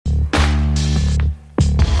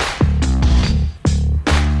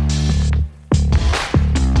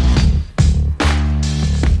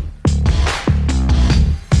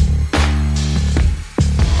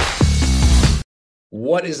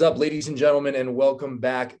What is up, ladies and gentlemen, and welcome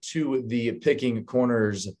back to the Picking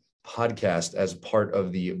Corners podcast as part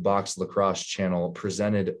of the Box Lacrosse channel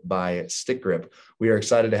presented by Stick Grip. We are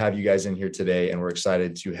excited to have you guys in here today, and we're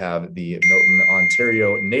excited to have the Milton,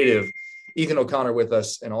 Ontario native Ethan O'Connor with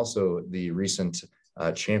us, and also the recent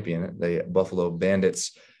champion, the Buffalo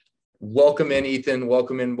Bandits. Welcome in, Ethan.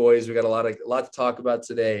 Welcome in, boys. We got a lot to talk about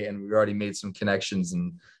today, and we've already made some connections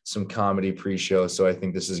and some comedy pre-show. So I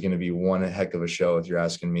think this is going to be one heck of a show, if you're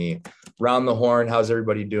asking me. Round the horn, how's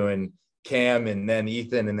everybody doing? Cam, and then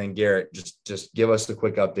Ethan, and then Garrett. Just give us a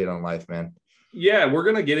quick update on life, man. Yeah, we're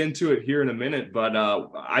gonna get into it here in a minute, but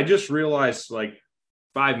I just realized like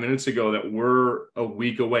 5 minutes ago that we're a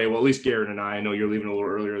week away. Well, at least Garrett and I know you're leaving a little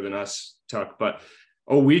earlier than us, Tuck, but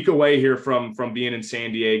a week away here from being in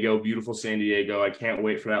San Diego, beautiful San Diego. I can't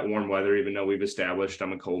wait for that warm weather, even though we've established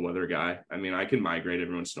I'm a cold weather guy. I mean, I can migrate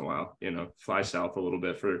every once in a while, fly south a little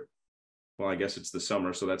bit well, I guess it's the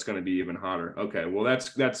summer, so that's going to be even hotter. Okay, well,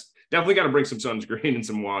 that's definitely got to bring some sunscreen and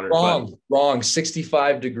some water. Wrong.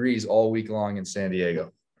 65 degrees all week long in San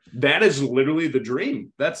Diego. That is literally the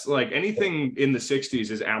dream. That's like anything in the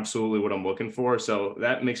 60s is absolutely what I'm looking for. So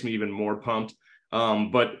that makes me even more pumped.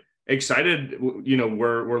 But excited,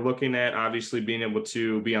 we're looking at obviously being able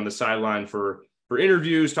to be on the sideline for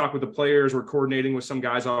interviews, talk with the players. We're coordinating with some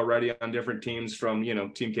guys already on different teams from,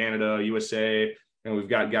 Team Canada, USA, and we've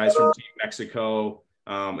got guys from Team Mexico,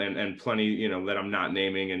 and plenty, that I'm not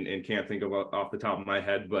naming and can't think of off the top of my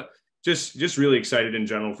head, but just really excited in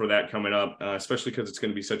general for that coming up, especially because it's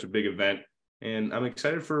going to be such a big event. And I'm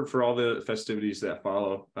excited for all the festivities that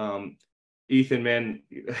follow. Ethan, man,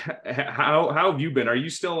 how have you been? Are you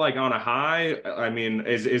still like on a high? I mean,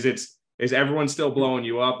 is everyone still blowing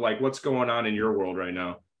you up? Like, what's going on in your world right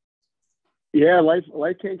now? Yeah, life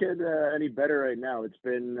can't get any better right now. It's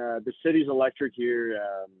been the city's electric here.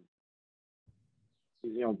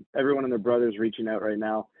 Everyone and their brothers reaching out right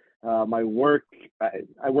now. My work,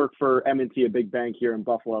 I work for M&T, a big bank here in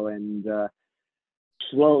Buffalo, and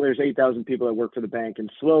slowly there's 8,000 people that work for the bank,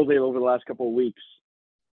 and slowly over the last couple of weeks,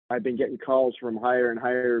 I've been getting calls from higher and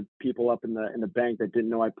higher people up in the bank that didn't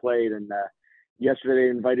know I played. And yesterday they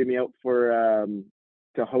invited me out for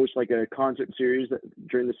to host like a concert series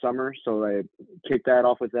during the summer. So I kicked that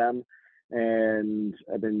off with them, and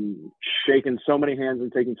I've been shaking so many hands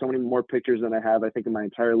and taking so many more pictures than I have, I think, in my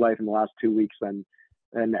entire life in the last 2 weeks than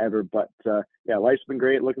ever. But yeah, life's been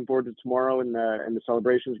great. Looking forward to tomorrow and the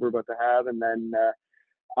celebrations we're about to have. And then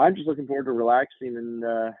I'm just looking forward to relaxing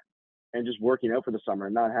and just working out for the summer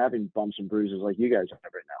and not having bumps and bruises like you guys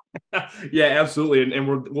have right now. Yeah, absolutely. And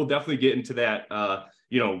we'll definitely get into that,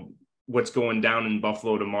 what's going down in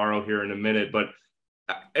Buffalo tomorrow here in a minute. But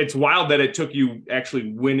it's wild that it took you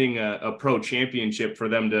actually winning a pro championship for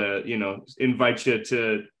them to, invite you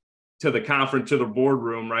to the conference, to the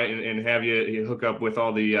boardroom, right. And have you hook up with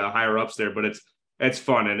all the higher ups there. But it's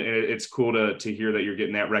fun. And it's cool to hear that you're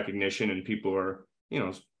getting that recognition, and people are,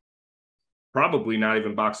 probably not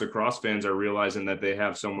even box lacrosse fans are realizing that they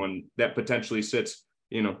have someone that potentially sits,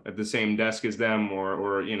 at the same desk as them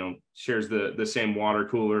or shares the same water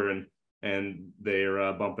cooler, and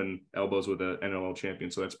they're bumping elbows with an NLL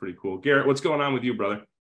champion. So that's pretty cool. Garrett, what's going on with you, brother?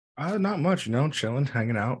 Not much, chilling,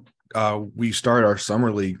 hanging out. We started our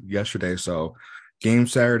summer league yesterday, so game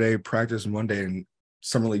Saturday, practice Monday, and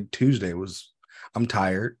summer league Tuesday I'm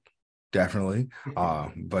tired. Definitely.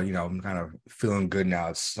 But I'm kind of feeling good now.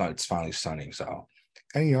 It's finally sunny. So,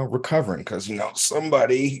 and recovering because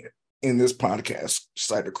somebody in this podcast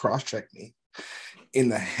decided to cross-check me in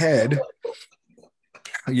the head.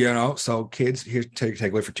 So kids, here's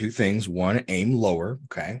takeaway for two things. One, aim lower,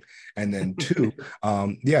 okay? And then two,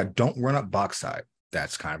 don't run up box side.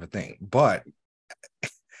 That's kind of a thing. But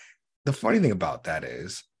the funny thing about that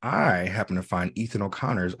is I happen to find Ethan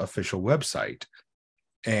O'Connor's official website.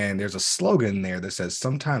 And there's a slogan there that says,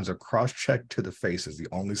 sometimes a cross-check to the face is the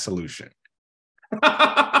only solution.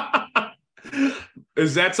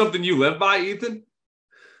 Is that something you live by, Ethan?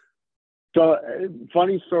 So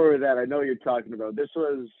funny story that I know you're talking about. This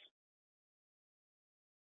was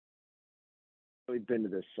really been to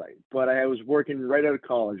this site, but I was working right out of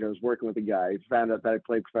college. I was working with a guy. He found out that I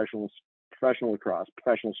played professional lacrosse,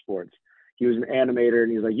 professional sports. He was an animator,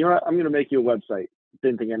 and he's like, I'm going to make you a website.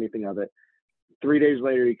 Didn't think anything of it. 3 days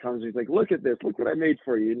later, he comes and he's like, look at this. Look what I made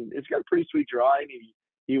for you. And it's got a pretty sweet drawing.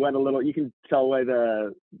 He went a little, you can tell by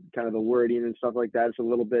the kind of the wording and stuff like that. It's a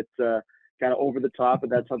little bit kind of over the top, but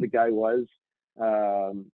that's how the guy was.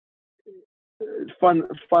 Fun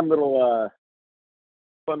little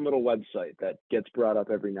website that gets brought up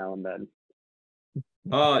every now and then.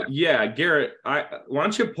 Yeah, Garrett, why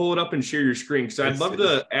don't you pull it up and share your screen? Because I'd love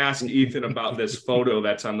to ask Ethan about this photo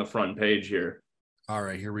that's on the front page here. All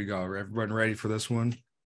right, here we go. Everyone ready for this one?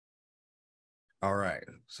 All right.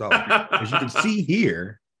 So as you can see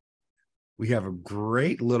here, we have a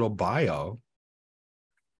great little bio.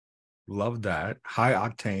 Love that. High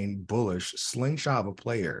octane, bullish slingshot of a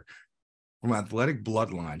player from athletic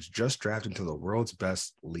bloodlines, just drafted into the world's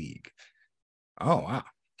best league. Oh, wow.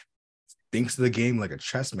 Thinks of the game like a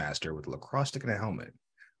chess master with a lacrosse stick and a helmet.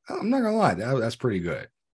 I'm not going to lie. That's pretty good.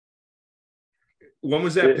 When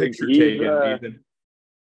was that picture taken, Ethan?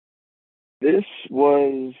 This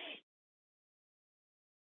was,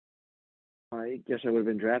 I guess I would have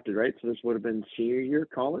been drafted, right? So this would have been senior year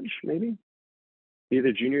college, maybe?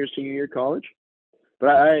 Either junior or senior year college. But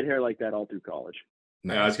I had hair like that all through college.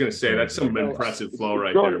 Yeah, I was going to say, that's some impressive flow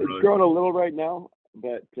right there, brother. It's growing a little right now,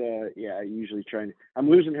 but yeah, I usually try and I'm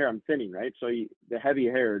losing hair. I'm thinning, right? So the heavy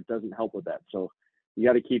hair doesn't help with that. So you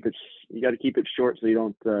got to keep it short so you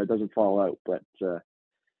don't doesn't fall out. But a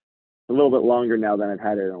little bit longer now than I've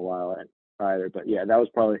had it in a while either. But yeah, that was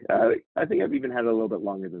probably I think I've even had it a little bit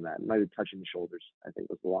longer than that. It might have touching the shoulders. I think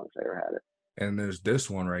was the longest I ever had it. And there's this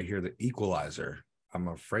one right here, the equalizer. I'm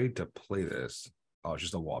afraid to play this. Oh, it's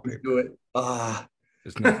just a wallpaper. Do it.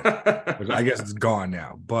 It's not. I guess it's gone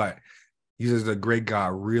now. But he's just a great guy,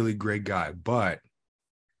 really great guy. But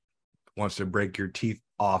wants to break your teeth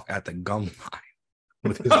off at the gum line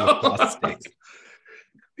with his lacrosse stick.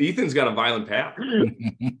 Ethan's got a violent path.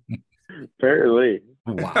 Apparently.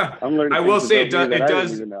 Wow. I'm learning. I will say it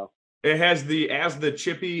does. Know. It has the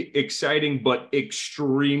chippy, exciting, but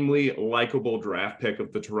extremely likable draft pick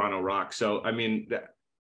of the Toronto Rock. So, I mean,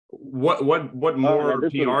 what more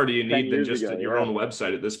PR do you need than just your own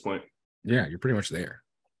website at this point? Yeah, you're pretty much there.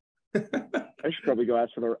 I should probably go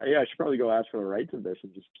ask for the rights of this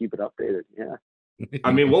and just keep it updated. Yeah.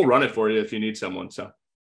 I mean, we'll run it for you if you need someone. So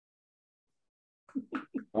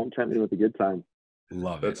don't tempt me with a good time.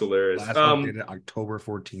 Love That's it. hilarious. Last updated October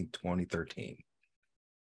 14th, 2013.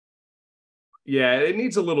 Yeah, it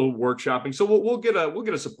needs a little workshopping. So we'll get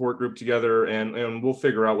a support group together and we'll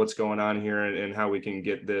figure out what's going on here and how we can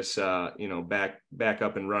get this back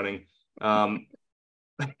up and running.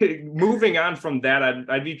 Moving on from that,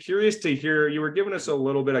 I'd be curious to hear, you were giving us a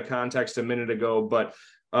little bit of context a minute ago, but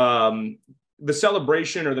the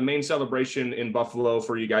celebration or the main celebration in Buffalo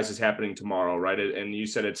for you guys is happening tomorrow, right? And you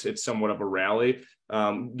said it's somewhat of a rally.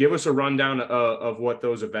 Give us a rundown of what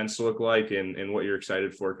those events look like and what you're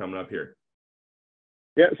excited for coming up here.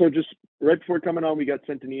 Yeah, so just right before coming on, we got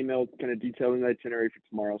sent an email kind of detailing the itinerary for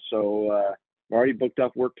tomorrow. So we're already booked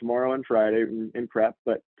off work tomorrow and Friday in prep,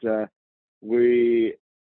 but I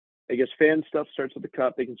guess fan stuff starts with the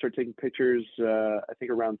cup. They can start taking pictures, I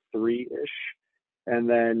think around 3-ish. And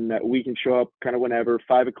then we can show up kind of whenever.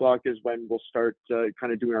 5 o'clock is when we'll start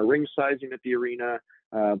kind of doing our ring sizing at the arena,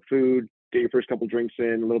 food, get your first couple drinks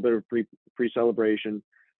in, a little bit of pre-celebration.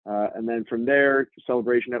 And then from there,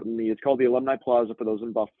 celebration out in it's called the Alumni Plaza for those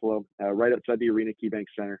in Buffalo, right outside the arena, KeyBank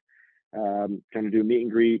Center. Kind of do a meet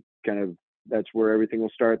and greet, that's where everything will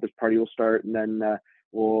start. This party will start. And then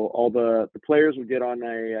all the players will get on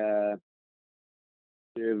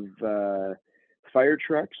fire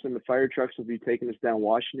trucks, and the fire trucks will be taking us down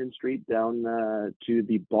Washington Street, down to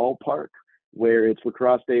the ballpark, where it's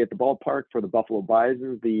lacrosse day at the ballpark for the Buffalo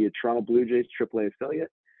Bisons, the Toronto Blue Jays AAA affiliate.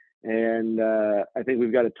 And I think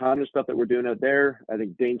we've got a ton of stuff that we're doing out there. I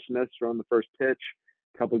think Dane Smith's throwing the first pitch.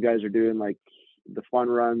 A couple of guys are doing like the fun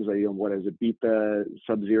runs, like, what is it, beat the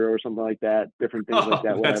Sub-Zero or something like that, different things like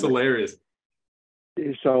that. That's hilarious.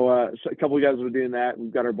 So a couple of guys are doing that.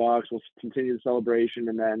 We've got our box. We'll continue the celebration.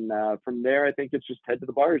 And then from there, I think it's just head to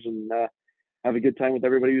the bars and have a good time with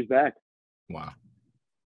everybody who's back. Wow.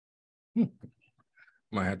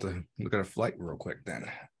 Might have to look at a flight real quick then.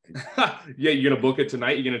 Yeah, you're gonna book it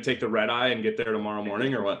tonight? You're gonna take the red eye and get there tomorrow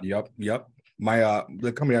morning, or what? Yep. My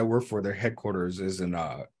the company I work for, their headquarters is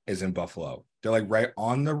in Buffalo. They're like right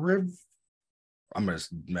on the river. I'm gonna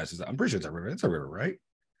mess this up. I'm pretty sure it's a river. It's a river, right?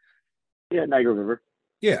 Yeah, Niagara River.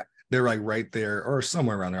 Yeah, they're like right there or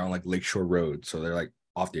somewhere around there on like Lakeshore Road. So they're like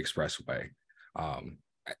off the expressway. And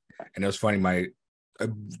it was funny.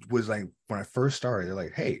 It was like when I first started, they're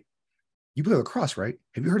like, "Hey, you play lacrosse, right?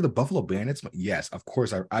 Have you heard of the Buffalo Bandits?" Yes, of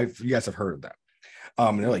course. I've heard of them.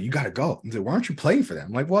 And they're like, "You got to go." I'm like, "Why aren't you playing for them?"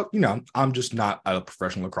 I'm like, "Well, I'm just not a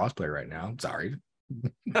professional lacrosse player right now. I'm sorry."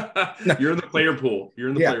 You're in the player pool.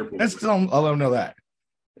 Player pool. That's still, I'll let them know that.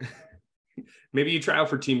 Maybe you try out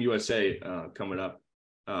for Team USA coming up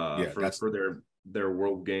for their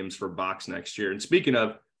World Games for box next year. And speaking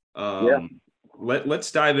of,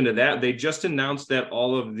 let's dive into that. They just announced that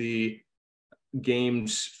all of the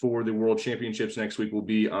games for the World Championships next week will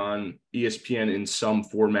be on ESPN in some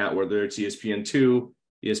format, whether it's ESPN2,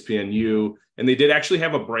 ESPNU, and they did actually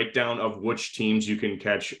have a breakdown of which teams you can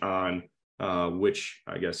catch on which,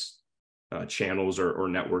 I guess, channels or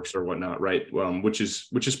networks or whatnot, right? Which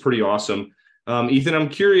is pretty awesome. Ethan, I'm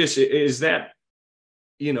curious, is that,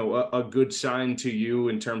 a good sign to you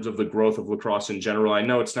in terms of the growth of lacrosse in general? I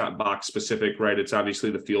know it's not box specific, right? It's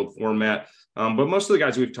obviously the field format, but most of the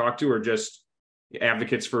guys we've talked to are just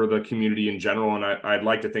advocates for the community in general. And I'd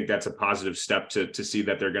like to think that's a positive step to see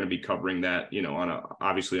that they're going to be covering that, on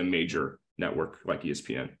obviously a major network like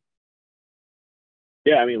ESPN.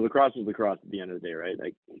 Yeah, I mean, lacrosse is lacrosse at the end of the day, right?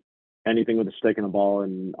 Like anything with a stick and a ball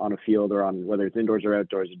and on a field or on whether it's indoors or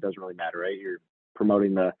outdoors, it doesn't really matter, right? You're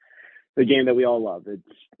promoting the game that we all love. It's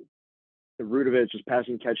the root of it is just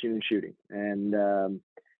passing, catching, and shooting. And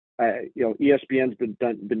ESPN's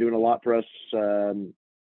been doing a lot for us for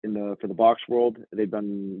the box world. They've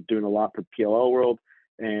been doing a lot for PLL world,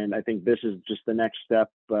 and I think this is just the next step.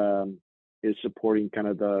 Is supporting kind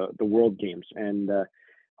of the world games, and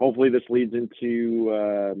hopefully this leads into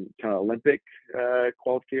kind of Olympic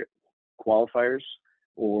qualifiers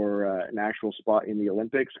or an actual spot in the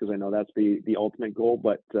Olympics, because I know that's the ultimate goal.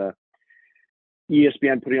 But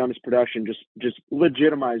ESPN putting on this production just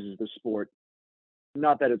legitimizes the sport.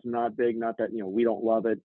 Not that it's not big, not that we don't love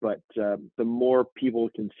it, but the more people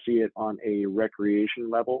can see it on a recreation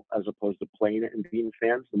level as opposed to playing it and being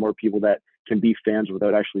fans, the more people that can be fans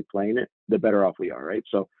without actually playing it, the better off we are, right?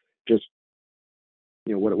 So just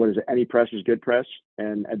what is it? Any press is good press,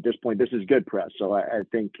 and at this point, this is good press. So I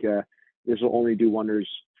think this will only do wonders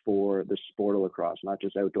for the sport of lacrosse, not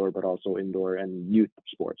just outdoor, but also indoor and youth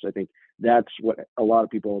sports. I think that's what a lot of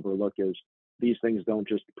people overlook is these things don't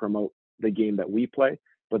just promote the game that we play,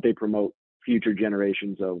 but they promote future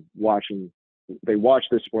generations of watching. They watch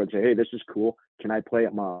this sport and say, hey, this is cool. Can I play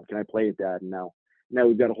it, Mom? Can I play it, Dad? And now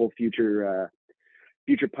we've got a whole future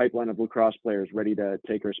pipeline of lacrosse players ready to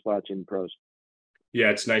take our spots in pros. Yeah,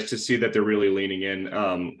 it's nice to see that they're really leaning in.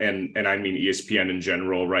 And I mean ESPN in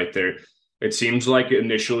general, right there. It seems like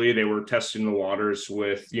initially they were testing the waters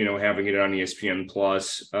with, having it on ESPN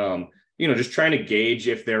Plus, just trying to gauge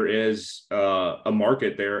if there is a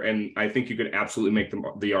market there. And I think you could absolutely make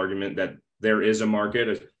the argument that there is a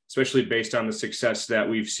market, especially based on the success that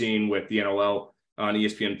we've seen with the NLL on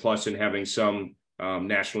ESPN Plus and having some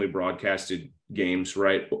nationally broadcasted games,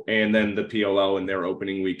 right? And then the PLL in their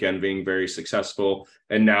opening weekend being very successful,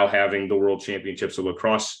 and now having the World Championships of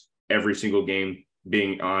lacrosse, every single game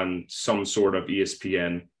being on some sort of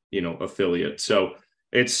ESPN, affiliate. So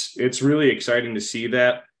it's really exciting to see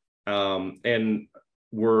that. And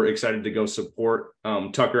we're excited to go support.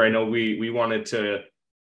 Tucker, I know we wanted to,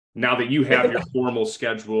 now that you have your formal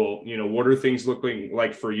schedule, what are things looking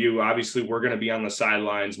like for you? Obviously we're going to be on the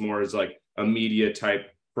sidelines more as like a media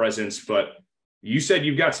type presence, but you said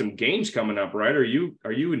you've got some games coming up, right? Are you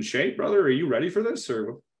in shape, brother? Are you ready for this?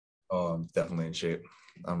 Or? Oh, I'm definitely in shape.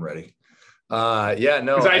 I'm ready. Yeah,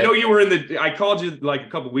 no. Because I know you were I called you like a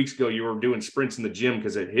couple of weeks ago. You were doing sprints in the gym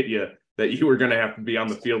because it hit you that you were going to have to be on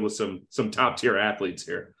the field with some top tier athletes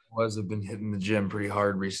here. I've been hitting the gym pretty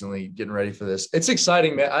hard recently, getting ready for this. It's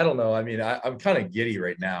exciting, man. I don't know. I mean, I'm kind of giddy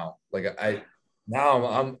right now. Like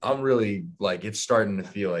I'm really like, it's starting to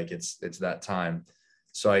feel like it's that time.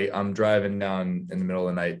 So I'm driving down in the middle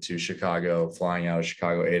of the night to Chicago, flying out of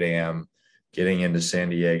Chicago 8 a.m., getting into San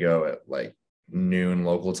Diego at like noon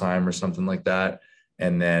local time or something like that.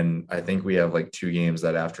 And then I think we have like 2 games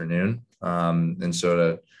that afternoon. And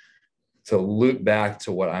so to loop back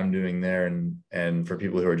to what I'm doing there, and for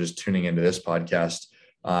people who are just tuning into this podcast,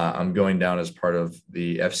 I'm going down as part of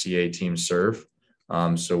the FCA Team Serve.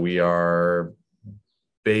 So we are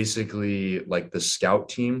basically like the scout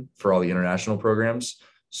team for all the international programs.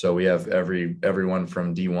 So we have everyone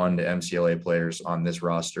from D1 to MCLA players on this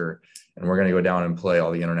roster, and we're going to go down and play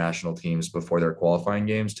all the international teams before their qualifying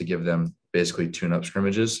games to give them basically tune-up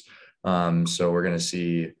scrimmages. So we're going to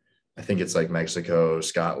see, I think it's like Mexico,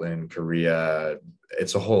 Scotland, Korea.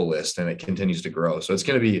 It's a whole list, and it continues to grow. So it's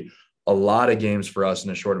going to be a lot of games for us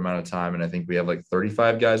in a short amount of time. And I think we have like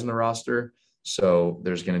 35 guys in the roster. So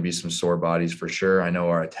there's going to be some sore bodies for sure. I know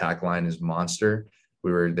our attack line is monster.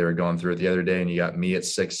 They were going through it the other day, and you got me at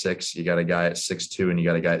 6'6", you got a guy at 6'2", and you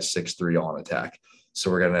got a guy at 6'3" all in attack. So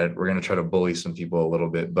we're gonna try to bully some people a little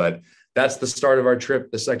bit, but that's the start of our trip.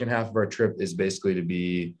 The second half of our trip is basically to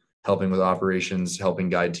be helping with operations, helping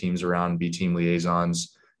guide teams around, be team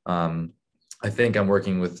liaisons. I think I'm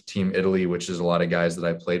working with Team Italy, which is a lot of guys that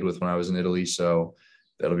I played with when I was in Italy. So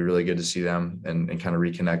that'll be really good to see them and kind of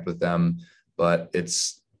reconnect with them. But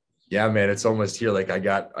it's Yeah, man, it's almost here. Like I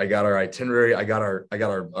got our itinerary. I got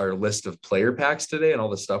our list of player packs today and all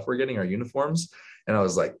the stuff we're getting, our uniforms. And I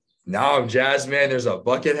was like, now I'm jazzed, man. There's a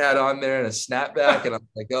bucket hat on there and a snapback. And I'm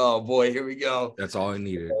like, oh boy, here we go. That's all I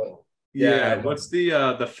needed. Yeah. What's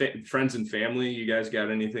the friends and family? You guys got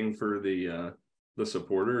anything for the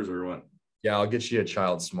supporters or what? Yeah, I'll get you a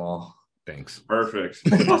child small. Thanks. Perfect.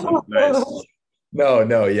 Awesome. Nice.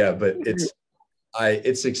 No, yeah, but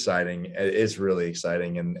it's exciting. It's really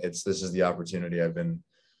exciting. And this is the opportunity I've been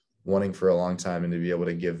wanting for a long time, and to be able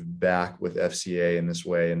to give back with FCA in this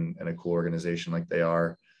way and a cool organization like they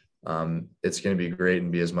are. It's going to be great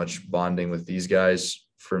and be as much bonding with these guys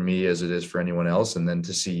for me as it is for anyone else. And then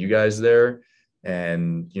to see you guys there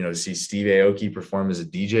and, to see Steve Aoki perform as a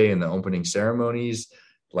DJ in the opening ceremonies,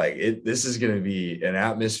 this is going to be an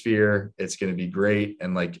atmosphere. It's going to be great.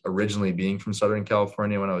 And like originally being from Southern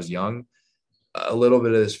California when I was young, a little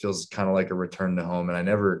bit of this feels kind of like a return to home. And I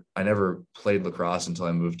never played lacrosse until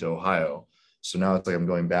I moved to Ohio. So now it's like I'm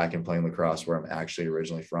going back and playing lacrosse where I'm actually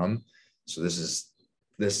originally from. So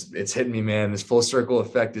it's hitting me, man. This full circle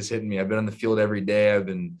effect is hitting me. I've been on the field every day. I've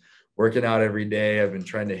been working out every day. I've been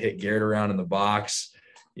trying to hit Garrett around in the box,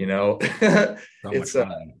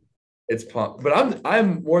 it's pumped, but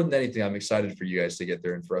I'm more than anything, I'm excited for you guys to get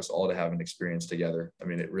there and for us all to have an experience together. I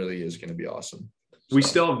mean, it really is going to be awesome. We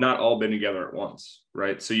still have not all been together at once,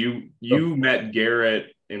 right? So you met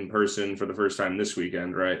Garrett in person for the first time this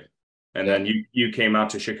weekend, right? And then you came out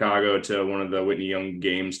to Chicago to one of the Whitney Young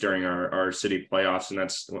games during our city playoffs, and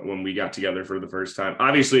that's when we got together for the first time.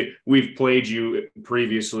 Obviously, we've played you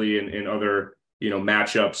previously in other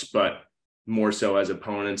matchups, but more so as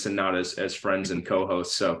opponents and not as friends and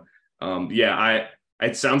co-hosts. So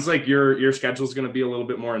it sounds like your schedule is going to be a little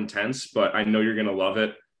bit more intense, but I know you're going to love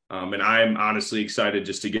it. And I'm honestly excited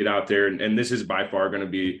just to get out there. And this is by far going to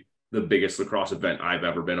be the biggest lacrosse event I've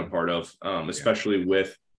ever been a part of, especially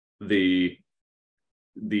with the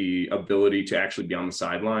ability to actually be on the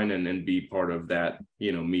sideline and be part of that,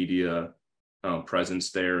 media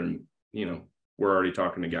presence there. And, we're already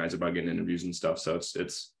talking to guys about getting interviews and stuff. So it's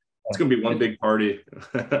going to be one big party.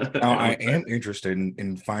 Now, I am interested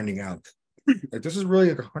in finding out if this is really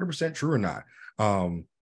 100% true or not.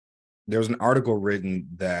 There was an article written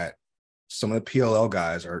that some of the PLL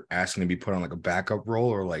guys are asking to be put on like a backup role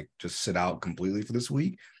or like just sit out completely for this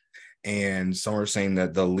week. And some are saying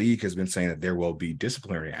that the league has been saying that there will be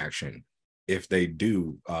disciplinary action if they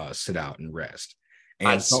do sit out and rest.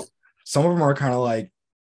 And so some of them are kind of like,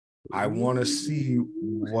 I want to see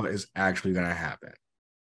what is actually going to happen.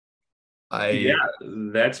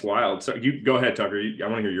 That's wild. So you go ahead, Tucker. I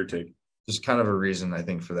want to hear your take. There's kind of a reason, I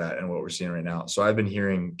think, for that and what we're seeing right now. So I've been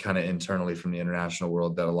hearing kind of internally from the international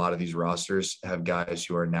world that a lot of these rosters have guys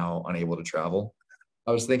who are now unable to travel.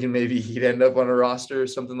 I was thinking maybe he'd end up on a roster or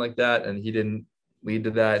something like that, and he didn't lead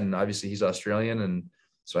to that. And obviously he's Australian, and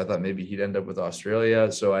so I thought maybe he'd end up with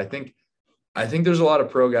Australia. So I think there's a lot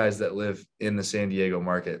of pro guys that live in the San Diego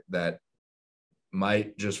market that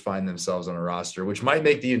might just find themselves on a roster, which might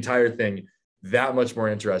make the entire thing that much more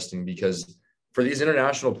interesting, because for these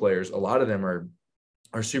international players, a lot of them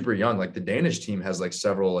are super young. Like the Danish team has like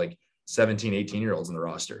several like 17, 18-year-olds in the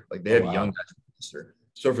roster. Like they have young guys in the roster.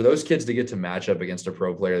 So for those kids to get to match up against a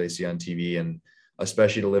pro player they see on TV, and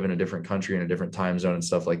especially to live in a different country in a different time zone and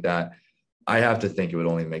stuff like that, I have to think it would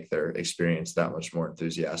only make their experience that much more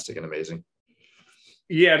enthusiastic and amazing.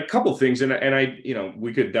 Yeah, a couple of things. And I,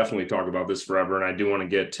 we could definitely talk about this forever. And I do want to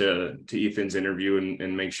get to Ethan's interview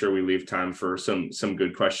and make sure we leave time for some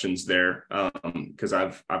good questions there. Because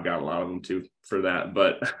I've got a lot of them too for that.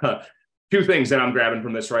 But two things that I'm grabbing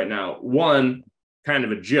from this right now. One, kind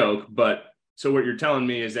of a joke, but so what you're telling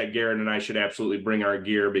me is that Garrett and I should absolutely bring our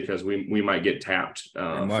gear because we might get tapped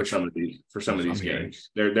for some of these games.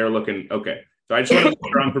 They're looking okay. So I just want to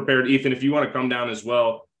make sure I'm prepared. Ethan, if you want to come down as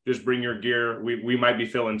well, just bring your gear. We might be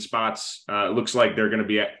filling spots. It looks like they're going to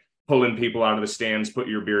be pulling people out of the stands. Put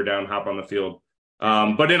your beer down, hop on the field.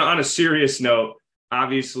 But on a serious note,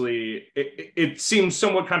 obviously it seems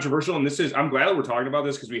somewhat controversial. And I'm glad that we're talking about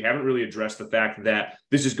this because we haven't really addressed the fact that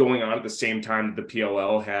this is going on at the same time that the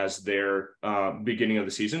PLL has their beginning of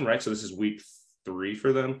the season, right? So this is week 3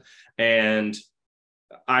 for them. And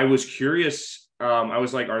I was curious. I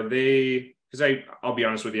was like, are they, because I'll be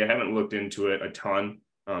honest with you, I haven't looked into it a ton.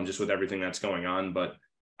 Just with everything that's going on, but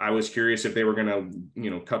I was curious if they were going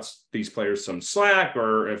to, cut these players some slack,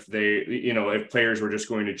 or if they, if players were just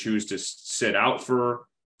going to choose to sit out for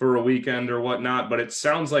a weekend or whatnot. But it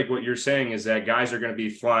sounds like what you're saying is that guys are going to be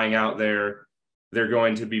flying out there. They're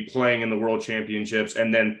going to be playing in the World Championships,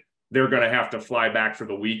 and then they're going to have to fly back for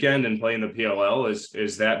the weekend and play in the PLL.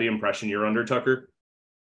 Is that the impression you're under, Tucker?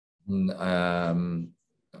 I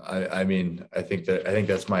mean, I think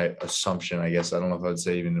that's my assumption. I guess I don't know if I would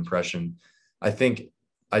say even impression. I think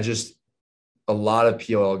a lot of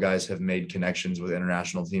PLL guys have made connections with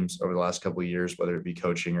international teams over the last couple of years, whether it be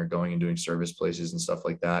coaching or going and doing service places and stuff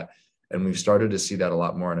like that. And we've started to see that a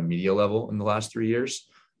lot more on a media level in the last 3 years.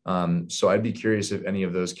 So I'd be curious if any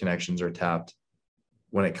of those connections are tapped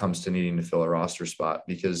when it comes to needing to fill a roster spot,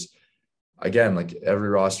 because again, like every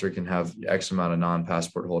roster can have X amount of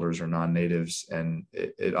non-passport holders or non-natives, and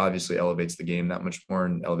it obviously elevates the game that much more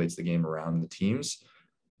and elevates the game around the teams.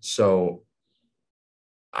 So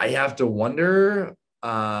I have to wonder.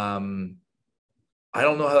 I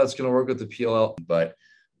don't know how that's going to work with the PLL, but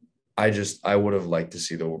I would have liked to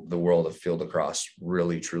see the world of field lacrosse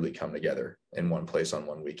really truly come together in one place on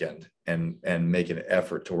one weekend and make an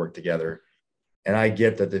effort to work together. And I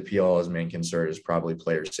get that the PLL's main concern is probably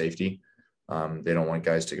player safety. They don't want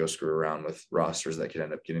guys to go screw around with rosters that could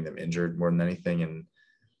end up getting them injured more than anything. And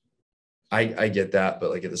I get that, but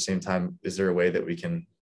like at the same time, is there a way that we can,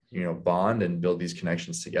 bond and build these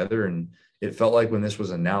connections together? And it felt like when this was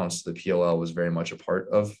announced, the PLL was very much a part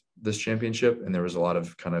of this championship, and there was a lot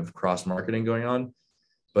of kind of cross marketing going on.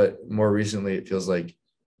 But more recently, it feels like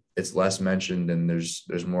it's less mentioned, and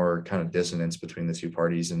there's more kind of dissonance between the two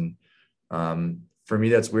parties. And for me,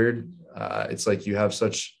 that's weird. It's like you have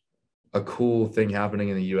such a cool thing happening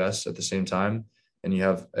in the U.S. at the same time, and you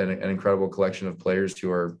have an incredible collection of players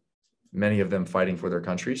who are, many of them, fighting for their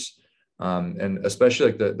countries. And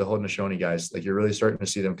especially like the Haudenosaunee guys, like you're really starting to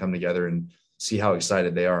see them come together and see how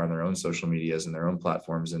excited they are on their own social medias and their own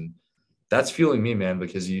platforms. And that's fueling me, man,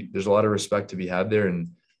 because there's a lot of respect to be had there.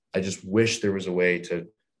 And I just wish there was a way to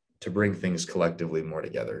bring things collectively more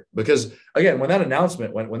together. Because again, when that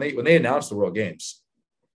announcement, when they announced the World Games,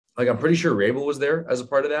 like I'm pretty sure Rabel was there as a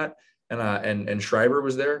part of that. And Schreiber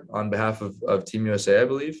was there on behalf of Team USA, I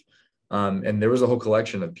believe. And there was a whole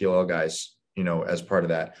collection of PLL guys, as part of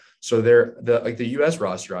that. So the US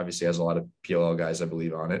roster obviously has a lot of PLL guys, I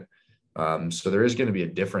believe, on it. So there is going to be a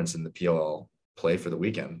difference in the PLL play for the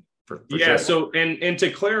weekend. For yeah. Sure. So, and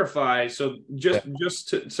to clarify, so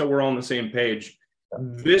so we're all on the same page,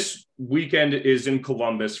 this weekend is in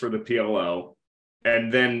Columbus for the PLL,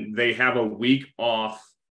 and then they have a week off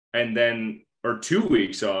or 2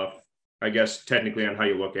 weeks off, I guess, technically on how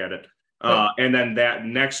you look at it. And then that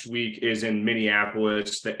next week is in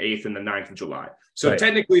Minneapolis, the 8th and the 9th of July. So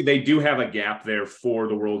technically they do have a gap there for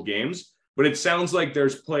the World Games, but it sounds like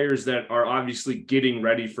there's players that are obviously getting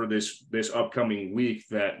ready for this upcoming week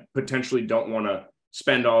that potentially don't want to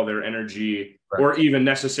spend all their energy or even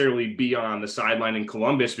necessarily be on the sideline in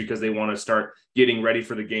Columbus because they want to start getting ready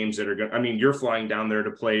for the games that are going. I mean, you're flying down there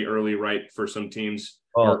to play early, right, for some teams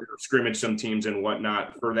or scrimmage some teams and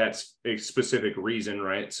whatnot for that specific reason,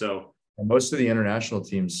 right? So most of the international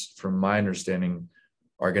teams, from my understanding,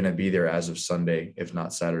 are going to be there as of Sunday, if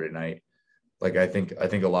not Saturday night. Like I think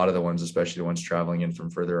a lot of the ones, especially the ones traveling in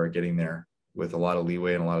from further, are getting there with a lot of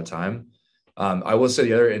leeway and a lot of time. I will say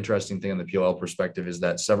the other interesting thing on the PLL perspective is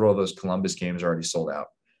that several of those Columbus games are already sold out,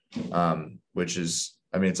 which is,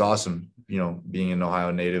 I mean, it's awesome, being an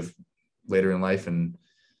Ohio native later in life and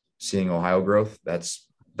seeing Ohio growth. That's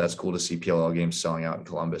cool to see PLL games selling out in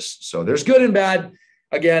Columbus. So there's good and bad.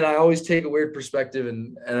 Again, I always take a weird perspective,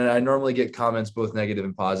 and I normally get comments both negative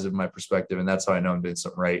and positive in my perspective, and that's how I know I'm doing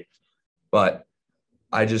something right. But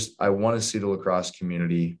I want to see the lacrosse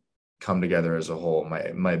community come together as a whole.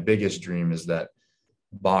 My biggest dream is that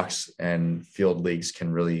box and field leagues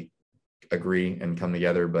can really agree and come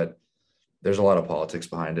together, but there's a lot of politics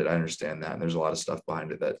behind it. I understand that. And there's a lot of stuff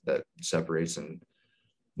behind it that separates. And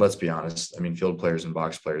let's be honest, I mean, field players and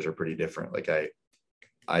box players are pretty different. Like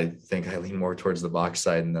I think I lean more towards the box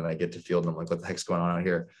side, and then I get to field and I'm like, what the heck's going on out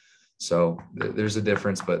here? So there's a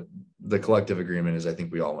difference, but the collective agreement is I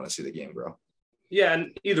think we all want to see the game grow. Yeah,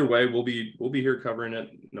 and either way, we'll be here covering it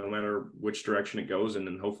no matter which direction it goes, and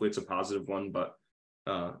then hopefully it's a positive one. But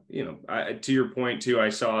to your point too, I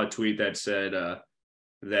saw a tweet that said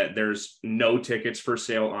that there's no tickets for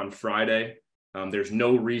sale on Friday. There's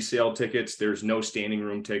no resale tickets. There's no standing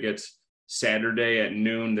room tickets. Saturday at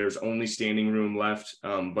noon, there's only standing room left,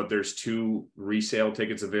 but there's 2 resale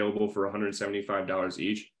tickets available for $175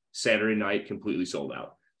 each. Saturday night, completely sold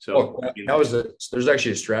out. So there's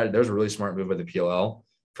actually a strategy. That was a really smart move by the PLL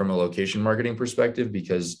from a location marketing perspective,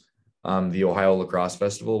 because the Ohio Lacrosse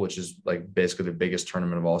Festival, which is like basically the biggest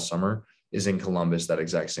tournament of all summer, is in Columbus that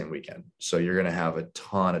exact same weekend. So you're going to have a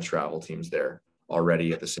ton of travel teams there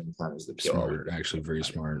already at the same time as the PLL. Smart, actually very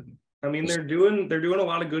smart. I mean, they're doing a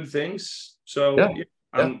lot of good things. So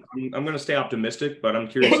I'm going to stay optimistic, but I'm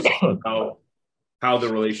curious to see how the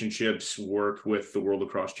relationships work with the World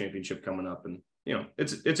Lacrosse Championship coming up. And, you know,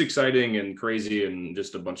 it's exciting and crazy and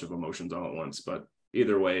just a bunch of emotions all at once. But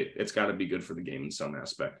either way, it's got to be good for the game in some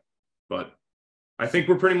aspect. But I think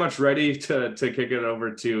we're pretty much ready to kick it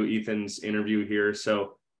over to Ethan's interview here.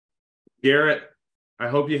 So, Garrett, I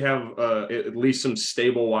hope you have at least some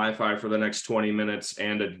stable Wi-Fi for the next 20 minutes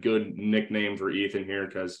and a good nickname for Ethan here,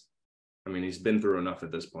 because, I mean, he's been through enough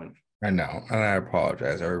at this point. I know, and I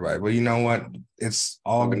apologize, everybody. But you know what? It's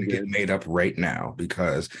all going to get made up right now,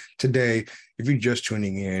 because today, if you're just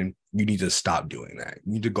tuning in, you need to stop doing that.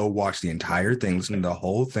 You need to go watch the entire thing, listen to the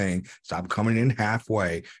whole thing, stop coming in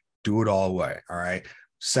halfway, do it all the way, all right?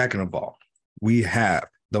 Second of all, we have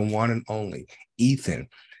the one and only Ethan,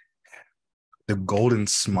 the golden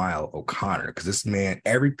smile O'Connor, because this man,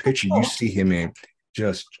 every picture you see him in,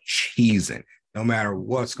 just cheesing. No matter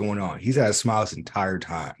what's going on, he's had a smile this entire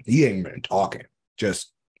time. He ain't been talking,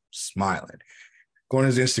 just smiling. Going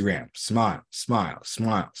to his Instagram, smile, smile,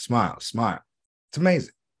 smile, smile, smile. It's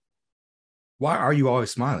amazing. Why are you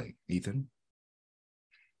always smiling, Ethan?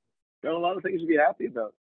 Got a lot of things to be happy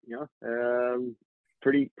about. You know,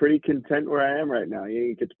 pretty content where I am right now.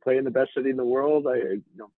 You get to play in the best city in the world.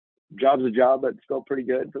 Job's a job, but still pretty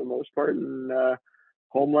good for the most part. And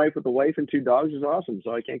home life with a wife and 2 dogs is awesome,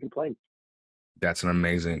 so I can't complain. That's an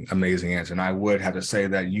amazing, amazing answer. And I would have to say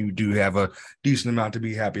that you do have a decent amount to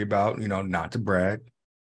be happy about, you know, not to brag.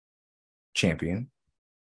 Champion.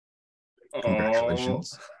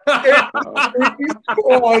 Congratulations. Come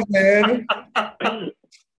on, man.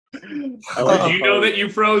 Did you know that you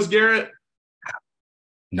froze, Garrett?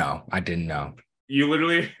 No, I didn't know. You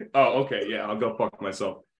literally? Oh, okay. Yeah, I'll go fuck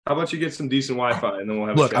myself. How about you get some decent Wi-Fi and then we'll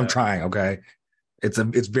have Look, a chat. I'm trying, okay? It's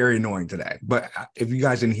very annoying today. But if you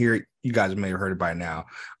guys didn't hear it, you guys may have heard it by now.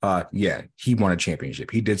 Yeah, he won a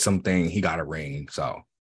championship. He did something. He got a ring. So.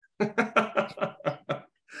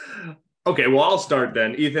 Okay, well, I'll start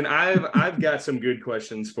then. Ethan, I've got some good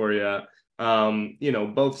questions for you. You know,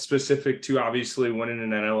 both specific to obviously winning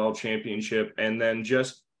an NLL championship and then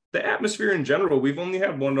just the atmosphere in general. We've only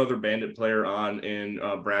had one other Bandit player on in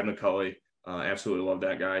Brad McCulley. Absolutely love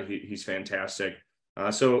that guy. He's fantastic.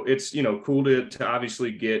 So it's, you know, cool to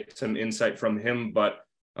obviously get some insight from him, but,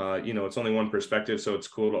 you know, it's only one perspective. So it's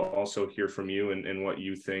cool to also hear from you and what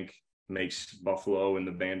you think makes Buffalo and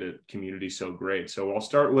the Bandit community so great. So I'll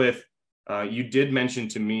start with, you did mention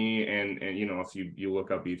to me, and you know, if you look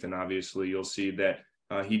up Ethan, obviously you'll see that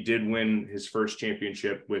he did win his first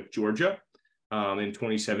championship with Georgia in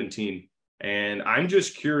 2017. And I'm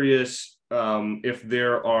just curious if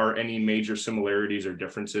there are any major similarities or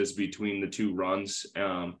differences between the 2 runs.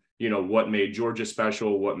 You know, what made Georgia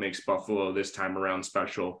special, what makes Buffalo this time around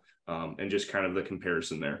special, and just kind of the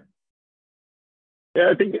comparison there. Yeah,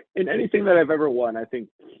 I think in anything that I've ever won, I think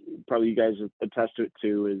probably you guys attest to it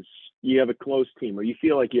too, is you have a close team, or you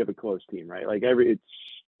feel like you have a close team, right? Like it's,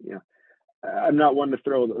 you know, I'm not one to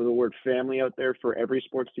throw the word family out there for every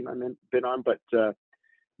sports team I've been on, but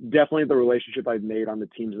definitely the relationship I've made on the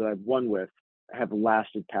teams that I've won with have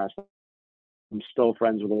lasted past. I'm still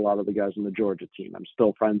friends with a lot of the guys on the Georgia team. I'm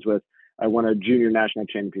still friends with, I won a junior national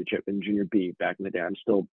championship in junior B back in the day. I'm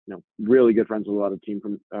still, you know, really good friends with a lot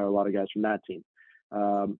of guys from that team.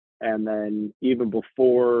 And then even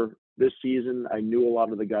before this season, I knew a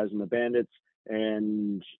lot of the guys in the Bandits,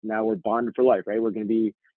 and now we're bonded for life, right? We're going to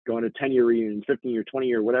be going to 10-year reunion, 15-year,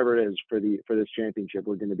 20-year, whatever it is for this championship.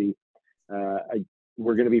 We're going to be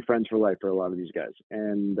friends for life for a lot of these guys.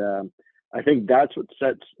 And I think that's what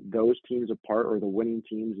sets those teams apart, or the winning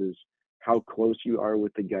teams, is how close you are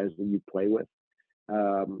with the guys that you play with.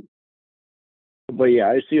 But yeah,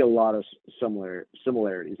 I see a lot of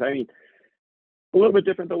similarities. I mean, a little bit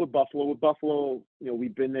different though with Buffalo. With Buffalo, you know,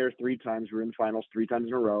 we've been there 3 times. We're in finals 3 times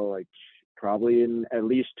in a row. Like probably in at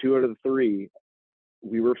least 2 out of the 3,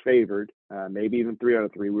 we were favored. Maybe even 3 out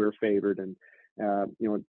of 3, we were favored. And you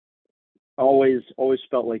know, always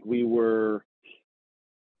felt like we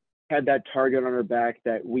had that target on our back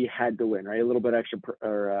that we had to win, right? A little bit extra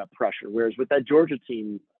pressure. Whereas with that Georgia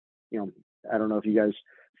team, you know, I don't know if you guys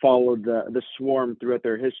followed the Swarm throughout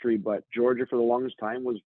their history, but Georgia for the longest time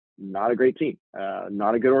was not a great team,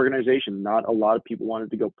 not a good organization. Not a lot of people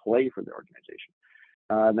wanted to go play for the organization.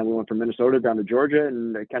 And then we went from Minnesota down to Georgia,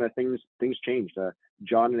 and kind of things changed.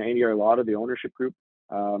 John and Andy Arlotta, the ownership group,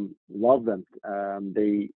 love them.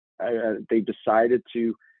 They decided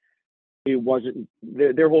to. It wasn't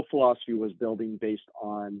their whole philosophy was building based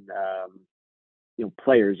on you know,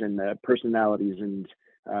 players and personalities, and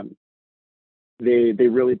they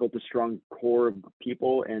really built a strong core of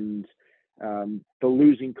people, and the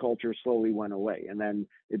losing culture slowly went away. And then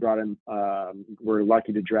they brought in, we're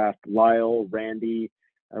lucky to draft Lyle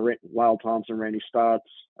Thompson, Randy Stotts,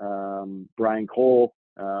 Brian Cole,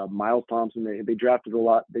 Miles Thompson. They drafted a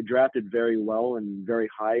lot. They drafted very well and very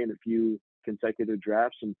high in a few consecutive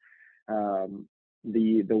drafts. And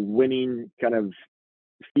the winning kind of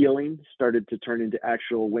feeling started to turn into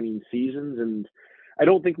actual winning seasons. And I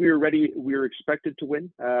don't think we were ready. We were expected to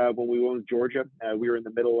win when we won with Georgia. We were in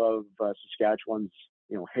the middle of Saskatchewan's,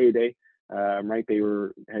 heyday, right? They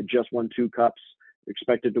had just won 2 cups,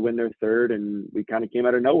 expected to win their 3rd, and we kind of came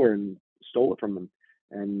out of nowhere and stole it from them.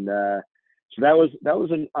 And so that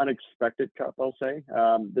was an unexpected cup, I'll say.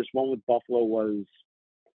 This one with Buffalo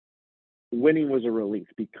winning was a relief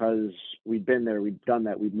because we'd been there, we'd done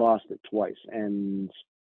that, we'd lost it twice, and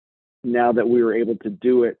now that we were able to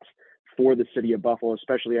do it for the city of Buffalo,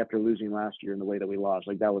 especially after losing last year in the way that we lost,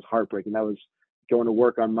 like that was heartbreaking. That was going to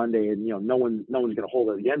work on Monday, and no one's going to hold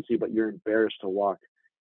it against you, but you're embarrassed to walk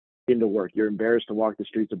into work. You're embarrassed to walk the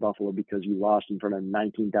streets of Buffalo because you lost in front of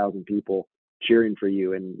 19,000 people cheering for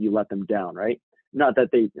you, and you let them down, right? Not that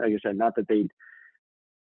they, like I said, not that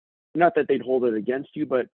they'd hold it against you,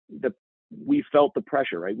 but we felt the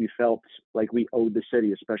pressure, right? We felt like we owed the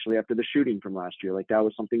city, especially after the shooting from last year. Like that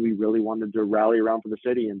was something we really wanted to rally around for the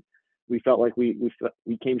city, and we felt like we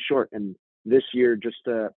came short. And this year, just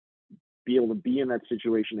to be able to be in that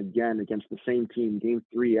situation again against the same team, game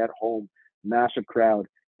 3 at home, massive crowd,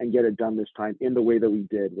 and get it done this time in the way that we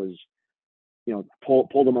did was,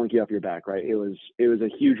 pull the monkey off your back, right? It was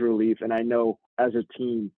a huge relief. And I know as a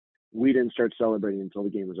team, we didn't start celebrating until the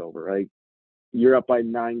game was over, right? You're up by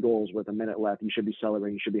 9 goals with a minute left. You should be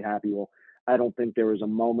celebrating. You should be happy. Well, I don't think there was a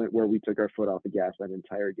moment where we took our foot off the gas that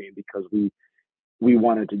entire game because we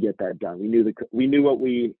wanted to get that done. We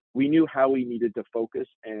knew how we needed to focus,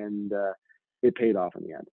 and it paid off in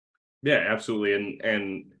the end. Yeah, absolutely.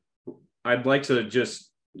 And I'd like to just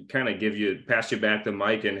kind of pass you back the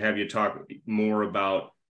mic and have you talk more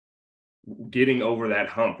about getting over that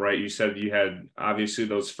hump, right? You said you had obviously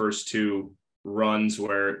those first 2 runs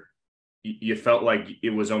where you felt like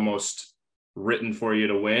it was almost written for you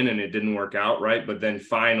to win and it didn't work out, right? But then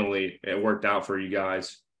finally it worked out for you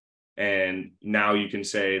guys. And now you can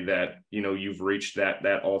say that, you've reached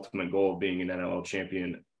that ultimate goal of being an NLL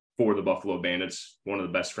champion for the Buffalo Bandits, one of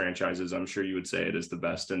the best franchises. I'm sure you would say it is the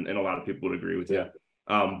best, and a lot of people would agree with you.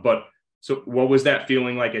 But so what was that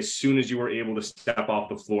feeling like as soon as you were able to step off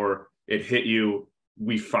the floor? It hit you,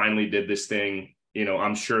 we finally did this thing.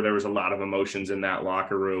 I'm sure there was a lot of emotions in that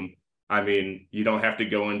locker room. I mean, you don't have to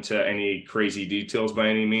go into any crazy details by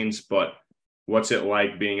any means, but what's it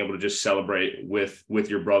like being able to just celebrate with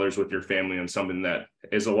your brothers, with your family, on something that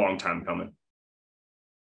is a long time coming?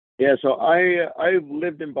 Yeah, so I've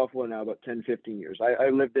lived in Buffalo now about 10, 15 years.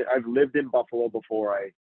 I've lived in Buffalo before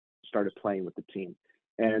I started playing with the team.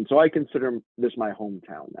 And so I consider this my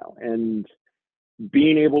hometown now. And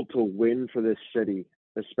being able to win for this city,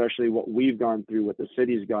 especially what we've gone through, what the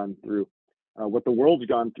city's gone through, what the world's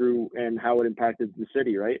gone through, and how it impacted the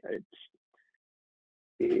city, right?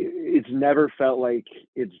 It's never felt like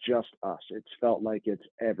it's just us. It's felt like it's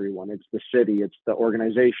everyone. It's the city. It's the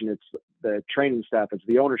organization. It's the training staff. It's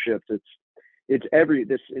the ownership. It's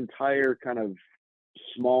this entire kind of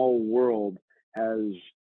small world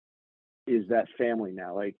is that family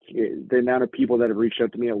now. Like the amount of people that have reached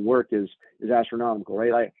out to me at work is astronomical,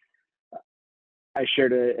 right? I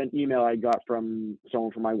shared an email I got from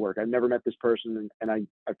someone from my work. I've never met this person, and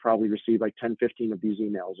I've probably received like 10, 15 of these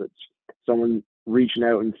emails. It's someone reaching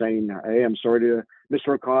out and saying, "Hey, I'm sorry to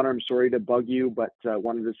Mr. O'Connor. I'm sorry to bug you, but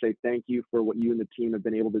wanted to say thank you for what you and the team have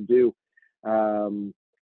been able to do.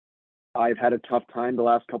 I've had a tough time the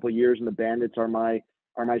last couple of years, and the Bandits are my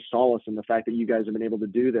solace. And the fact that you guys have been able to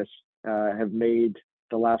do this have made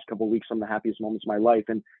the last couple of weeks some of the happiest moments of my life."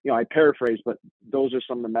 And I paraphrase, but those are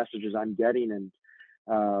some of the messages I'm getting. And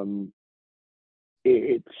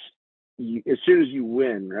as soon as you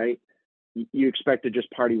win, right, you expect to just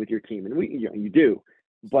party with your team, and you do.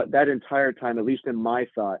 But that entire time, at least in my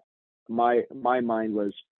thought, my mind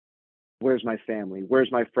was, where's my family?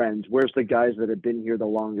 Where's my friends? Where's the guys that have been here the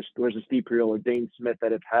longest? Where's the Steve Priol or Dane Smith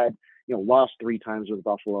that have had, lost 3 times with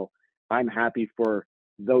Buffalo? I'm happy for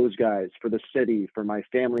those guys, for the city, for my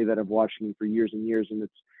family that have watched me for years and years. And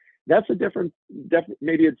that's a different,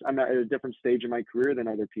 maybe I'm at a different stage in my career than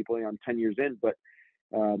other people. I'm 10 years in, but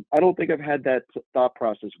I don't think I've had that thought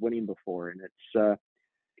process winning before. And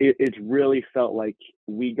it's really felt like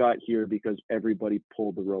we got here because everybody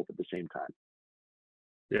pulled the rope at the same time.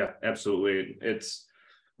 Yeah, absolutely. It's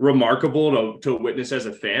remarkable to witness as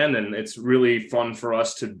a fan. And it's really fun for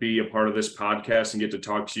us to be a part of this podcast and get to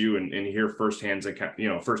talk to you and hear firsthand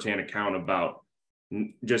account about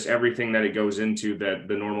just everything that it goes into, that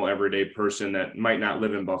the normal everyday person that might not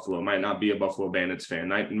live in Buffalo, might not be a Buffalo Bandits fan,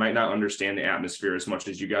 might not understand the atmosphere as much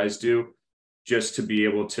as you guys do, just to be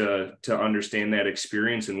able to understand that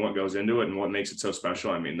experience and what goes into it and what makes it so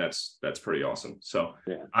special. I mean, that's pretty awesome. So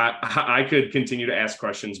yeah. I could continue to ask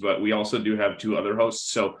questions, but we also do have two other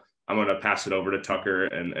hosts. So I'm going to pass it over to Tucker,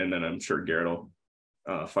 and then I'm sure Garrett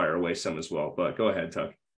will fire away some as well, but go ahead,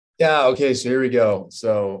 Tuck. Yeah. Okay. So here we go.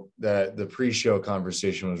 So the pre-show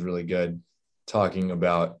conversation was really good, talking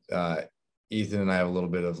about Ethan and I have a little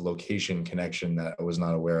bit of location connection that I was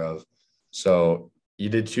not aware of. So you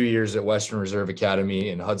did 2 years at Western Reserve Academy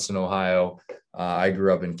in Hudson, Ohio. I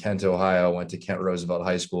grew up in Kent, Ohio, went to Kent Roosevelt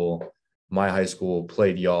High School. My high school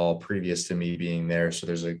played y'all previous to me being there. So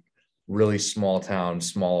there's a really small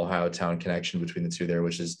Ohio town connection between the two there,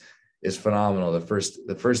 which is phenomenal. The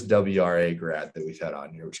first WRA grad that we've had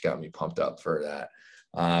on here, which got me pumped up for that.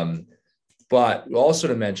 But also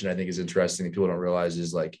to mention, I think is interesting that people don't realize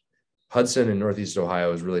is like Hudson and Northeast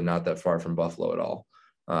Ohio is really not that far from Buffalo at all.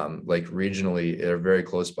 Like regionally, they're very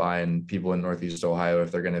close by, and people in Northeast Ohio,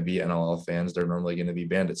 if they're going to be NLL fans, they're normally going to be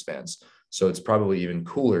Bandits fans. So it's probably even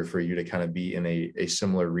cooler for you to kind of be in a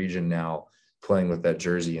similar region now, playing with that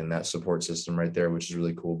jersey and that support system right there, which is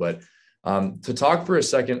really cool. But to talk for a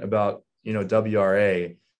second about,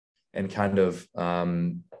 WRA and kind of,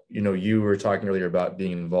 you were talking earlier about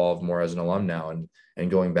being involved more as an alum now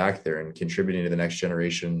and going back there and contributing to the next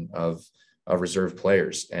generation of reserve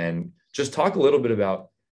players. And just talk a little bit about,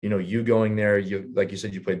 you going there. You, like you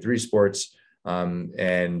said, you played 3 sports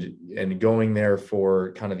and going there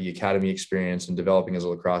for kind of the academy experience and developing as a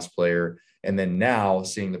lacrosse player. And then now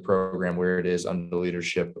seeing the program where it is under the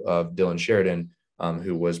leadership of Dylan Sheridan,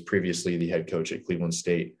 who was previously the head coach at Cleveland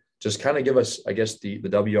State. Just kind of give us, I guess, the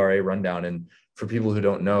WRA rundown. And for people who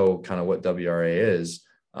don't know kind of what WRA is,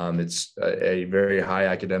 it's a very high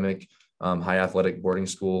academic, high athletic boarding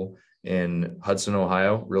school in Hudson,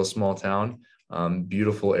 Ohio, real small town,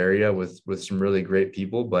 beautiful area with some really great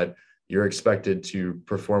people, but you're expected to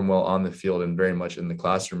perform well on the field and very much in the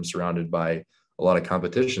classroom, surrounded by a lot of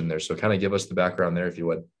competition there. So kind of give us the background there, if you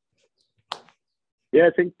would. Yeah,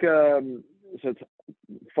 I think so. It's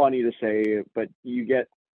funny to say, but you get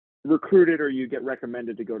recruited or you get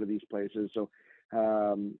recommended to go to these places. So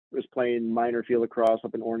was playing minor field lacrosse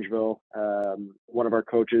up in Orangeville. One of our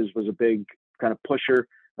coaches was a big kind of pusher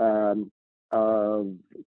of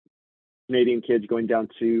Canadian kids going down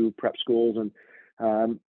to prep schools.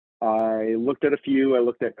 And I looked at a few. I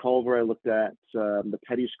looked at Culver. I looked at the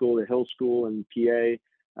Petty School, the Hill School in PA,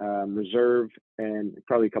 Reserve, and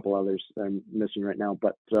probably a couple others I'm missing right now.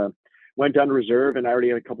 But went down to Reserve, and I already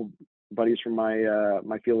had a couple buddies from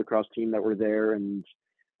my field lacrosse team that were there, and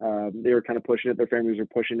they were kind of pushing it. Their families were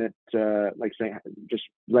pushing it, like saying, just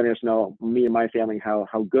letting us know, me and my family,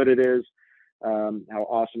 how good it is, how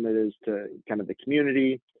awesome it is to kind of the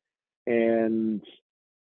community. And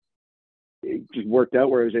it just worked out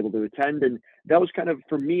where I was able to attend. And that was kind of,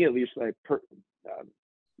 for me at least, like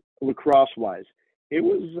lacrosse wise, it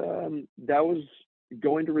was, that was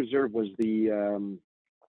going to Reserve was the,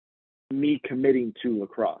 me committing to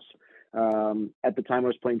lacrosse. At the time I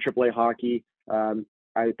was playing AAA hockey.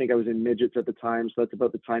 I think I was in midgets at the time. So that's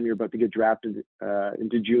about the time you're about to get drafted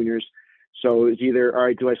into juniors. So it's either, all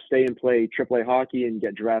right, do I stay and play AAA hockey and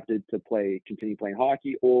get drafted to continue playing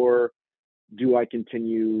hockey, or do I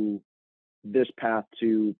continue this path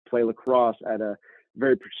to play lacrosse at a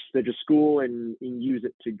very prestigious school and use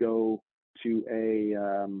it to go to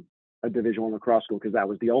a Division I lacrosse school, because that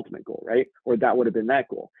was the ultimate goal, right? Or that would have been that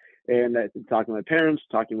goal. And talking with my parents,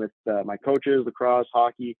 talking with my coaches, lacrosse,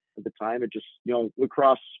 hockey at the time, it just,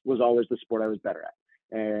 lacrosse was always the sport I was better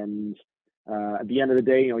at. And at the end of the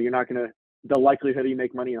day, you're not going to, the likelihood that you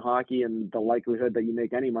make money in hockey and the likelihood that you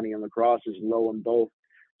make any money in lacrosse is low in both.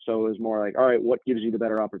 So it was more like, all right, what gives you the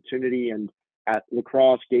better opportunity? And at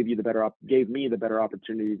lacrosse gave me the better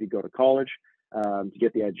opportunity to go to college, to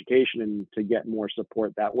get the education and to get more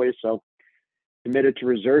support that way. So committed to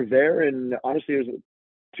Reserve there. And honestly, it was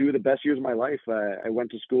 2 of the best years of my life. I went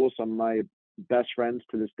to school, some of my best friends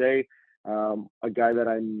to this day. A guy that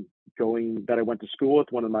I went to school with,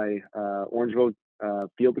 one of my Orangeville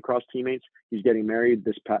field lacrosse teammates, he's getting married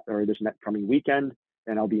this next coming weekend,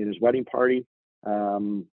 and I'll be in his wedding party.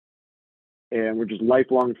 And we're just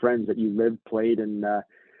lifelong friends that you lived, played, and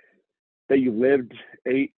that you lived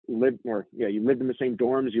in the same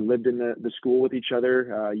dorms, you lived in the school with each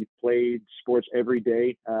other, you played sports every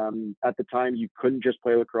day. At the time, you couldn't just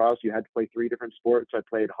play lacrosse, you had to play 3 different sports. I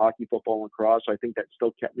played hockey, football, and lacrosse, so I think that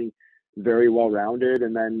still kept me very well rounded.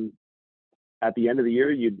 And then at the end of the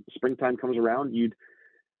year, springtime comes around, you'd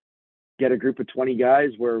get a group of 20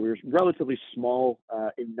 guys, where we were relatively small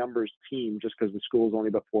in numbers team, just because the school is only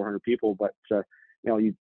about 400 people, but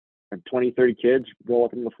you have 20, 30 kids roll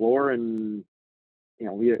up on the floor, and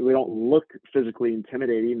we don't look physically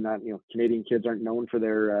intimidating. Not, Canadian kids aren't known for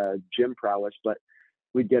their gym prowess, but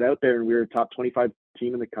we'd get out there and we were a top 25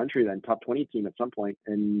 team in the country, then top 20 team at some point.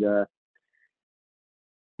 And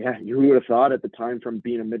you would have thought at the time, from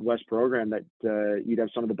being a Midwest program, that you'd have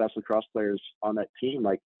some of the best lacrosse players on that team.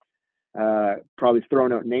 Like, probably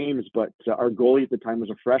throwing out names, but our goalie at the time was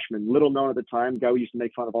a freshman, little known at the time, guy we used to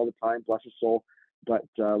make fun of all the time, bless his soul, but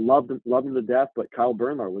loved him to death. But Kyle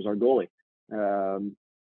Bernler was our goalie.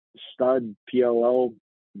 Stud PLL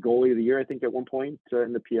goalie of the year, I think, at one point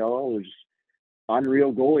in the PLL. Was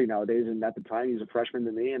unreal goalie nowadays, and at the time he was a freshman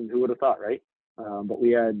to me, and who would have thought, right? But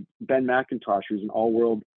we had Ben McIntosh, who's an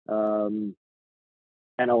all-world NLL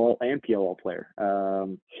and PLL player,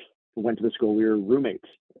 who went to the school. We were roommates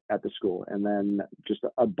at the school, and then just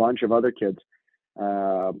a bunch of other kids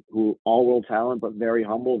who all-world talent, but very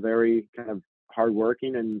humble, very kind of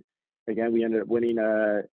hardworking. And again, we ended up winning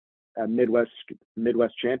a Midwest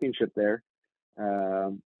championship there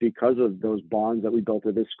because of those bonds that we built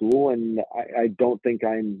at this school. And I don't think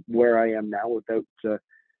I'm where I am now without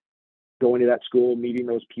going to that school, meeting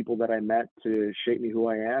those people that I met to shape me who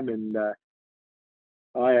I am. And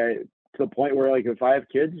to the point where, like, if I have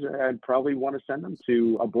kids, I'd probably want to send them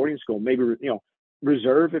to a boarding school, maybe,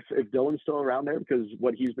 reserve if Dylan's still around there, because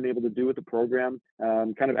what he's been able to do with the program,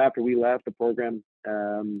 kind of after we left, the program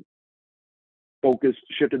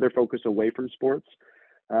shifted their focus away from sports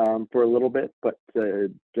for a little bit. But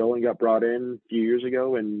Dylan got brought in a few years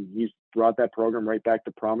ago, and he's brought that program right back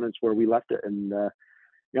to prominence where we left it. And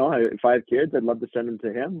if I have kids, I'd love to send them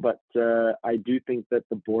to him. But I do think that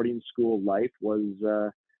the boarding school life was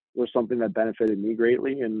something that benefited me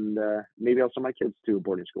greatly, and maybe I'll send my kids to a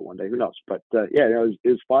boarding school one day. Who knows? But it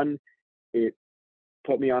was fun. It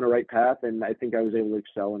put me on a right path, and I think I was able to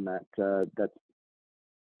excel in that.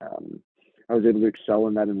 I was able to excel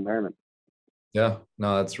in that environment. Yeah,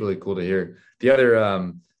 no, that's really cool to hear. The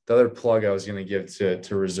other plug I was going to give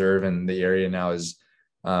to Reserve in the area now is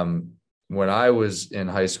when I was in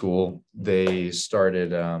high school, they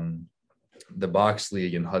started the box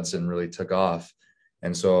league in Hudson really took off.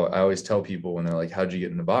 And so I always tell people when they're like, how'd you get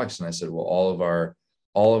into box? And I said, well, all of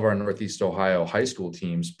our Northeast Ohio high school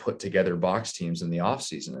teams put together box teams in the off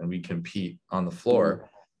season, and we compete on the floor.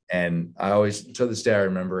 And I always, to this day, I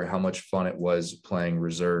remember how much fun it was playing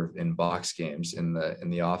reserve in box games in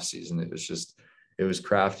the off season. It was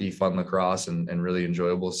crafty, fun lacrosse, and really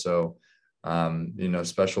enjoyable. So,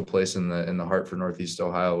 special place in the heart for Northeast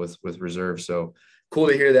Ohio with reserve. So cool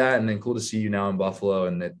to hear that, and then cool to see you now in Buffalo,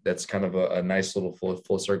 and that's kind of a nice little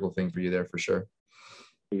full circle thing for you there for sure.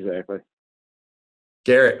 Exactly.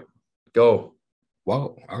 Garrett, go.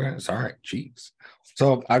 Whoa. Okay. Sorry. Jeez.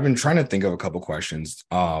 So I've been trying to think of a couple questions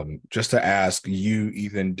just to ask you,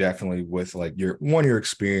 Ethan, definitely with like your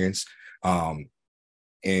experience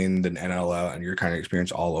in the NLL and your kind of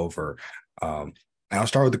experience all over. And I'll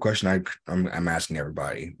start with the question I'm asking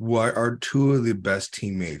everybody. What are 2 of the best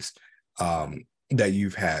teammates that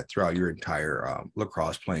you've had throughout your entire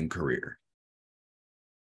lacrosse playing career?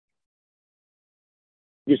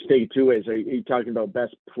 Just take it 2 ways. Are you talking about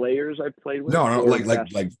best players I've played with? No,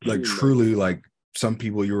 like truly, like some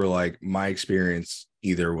people you were like, my experience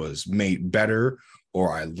either was made better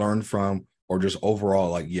or I learned from, or just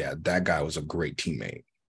overall, like, yeah, that guy was a great teammate.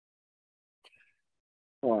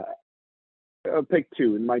 I'll pick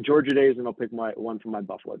 2 in my Georgia days, and I'll pick one from my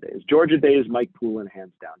Buffalo days. Georgia days, Mike Poulin,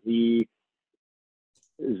 hands down. He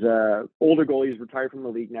is older goalie. He's retired from the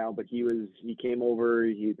league now, but he came over.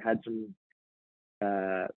 He had some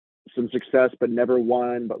success, but never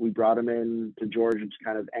won. But we brought him in to Georgia to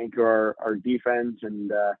kind of anchor our defense,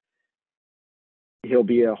 and he'll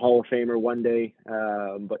be a Hall of Famer one day.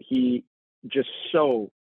 But he just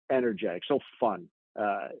so energetic, so fun.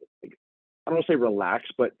 I don't want to say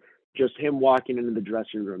relaxed, but just him walking into the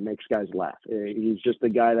dressing room makes guys laugh. He's just a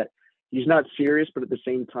guy that he's not serious, but at the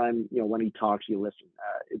same time, when he talks, you listen.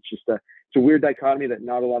 It's a weird dichotomy that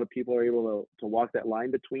not a lot of people are able to walk that line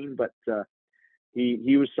between. But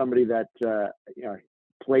he was somebody that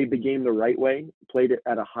played the game the right way, played it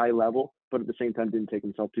at a high level, but at the same time didn't take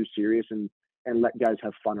himself too serious and let guys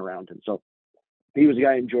have fun around him. So he was a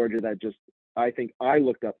guy in Georgia that just I think I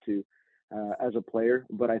looked up to as a player,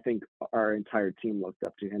 but I think our entire team looked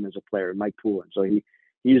up to him as a player, Mike Poulin. So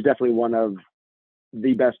he's definitely one of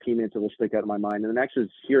the best teammates that will stick out in my mind. And the next is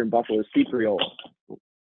here in Buffalo is Steve Priola.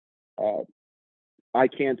 I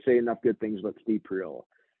can't say enough good things about Steve Priola.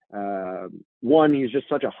 One, he's just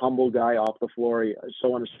such a humble guy off the floor. He's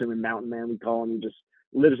so unassuming mountain man, we call him. He just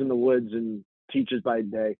lives in the woods and teaches by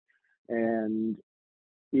day. And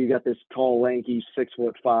you got this tall, lanky,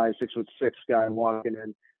 6'5", 6'6" guy walking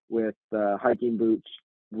in with hiking boots,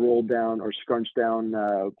 rolled down or scrunched down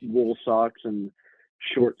wool socks and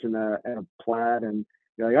shorts and a plaid. And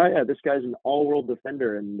you're like, oh yeah, this guy's an all-world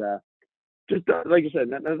defender. And just like you said,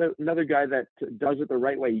 another guy that does it the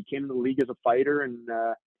right way. He came in the league as a fighter, and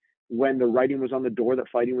when the writing was on the door that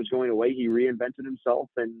fighting was going away, he reinvented himself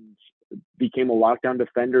and became a lockdown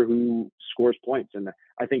defender who scores points. And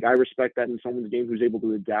I think I respect that in someone's game who's able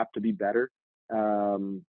to adapt to be better.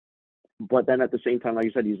 But then at the same time, like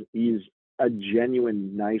I said, he's a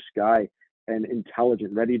genuine nice guy and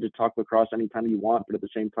intelligent, ready to talk lacrosse anytime you want, but at the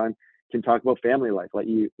same time can talk about family life, let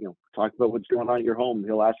you talk about what's going on at your home.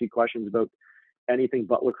 He'll ask you questions about anything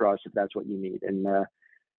but lacrosse if that's what you need. And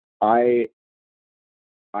I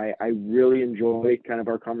really enjoy kind of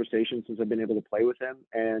our conversation since I've been able to play with him.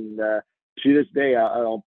 And to this day,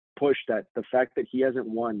 I'll push that the fact that he hasn't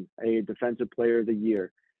won a Defensive Player of the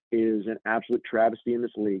Year is an absolute travesty in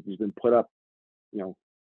this league. He's been put up,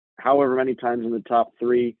 however many times in the top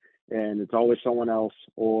 3, and it's always someone else.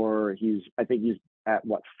 Or I think he's at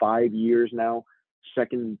 5 years now,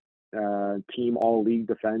 second team all league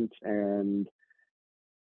defense, and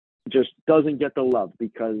just doesn't get the love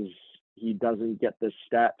because he doesn't get the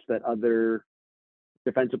stats that other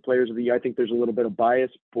Defensive Players of the Year. I think there's a little bit of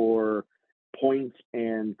bias for points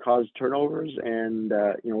and cause turnovers, and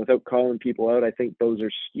without calling people out, I think those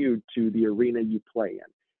are skewed to the arena you play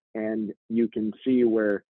in, and you can see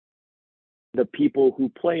where the people who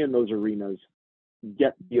play in those arenas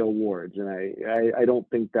get the awards. And I don't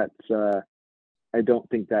think that's a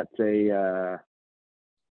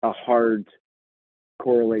hard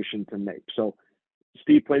correlation to make. So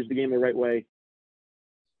Steve plays the game the right way.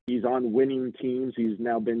 He's on winning teams. He's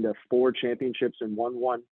now been to 4 championships and won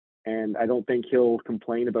 1. And I don't think he'll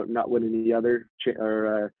complain about not winning the other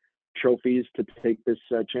trophies to take this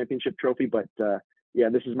championship trophy. But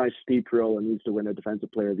this is my Steve Priola needs to win a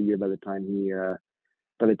Defensive Player of the Year by the time he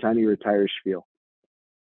retires. Spiel.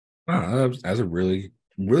 Wow, that's a really,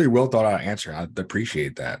 really well thought out answer. I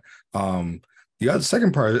appreciate that. The other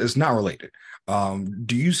second part is not related.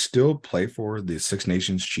 Do you still play for the Six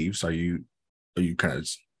Nations Chiefs? Are you kind of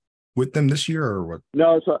with them this year or what?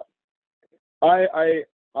 No, so I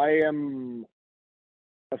am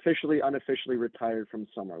unofficially retired from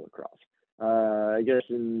summer lacrosse. I guess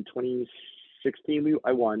in 2016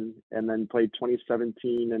 I won, and then played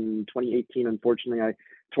 2017 and 2018. Unfortunately, I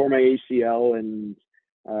tore my ACL and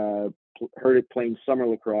hurt it playing summer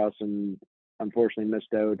lacrosse, and unfortunately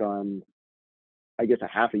missed out on, I guess, a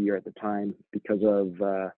half a year at the time because of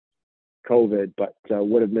COVID, but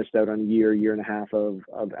would have missed out on a year and a half of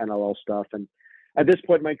NLL stuff. And at this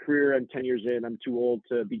point in my career, I'm 10 years in. I'm too old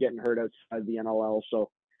to be getting hurt outside the NLL.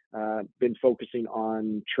 So been focusing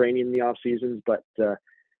on training in the off seasons, but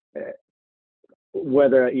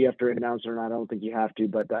whether you have to announce it or not, I don't think you have to,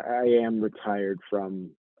 but I am retired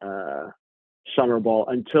from summer ball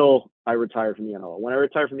until I retire from the NLL. When I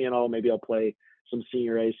retire from the NLL, maybe I'll play some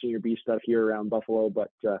Senior A, Senior B stuff here around Buffalo,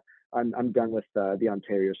 but I'm done with the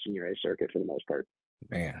Ontario Senior A circuit for the most part.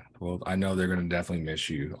 Man, well, I know they're going to definitely miss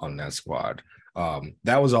you on that squad.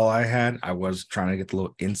 That was all I had. I was trying to get the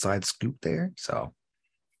little inside scoop there. So,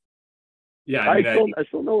 yeah, I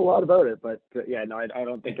still know a lot about it, but I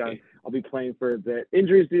don't think I'll be playing for a bit.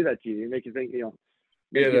 Injuries do that to you. They make you think, you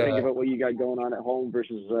think about what you got going on at home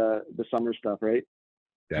versus the summer stuff, right?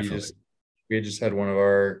 Definitely. We just had one of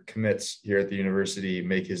our commits here at the university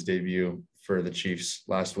make his debut for the Chiefs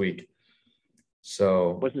last week.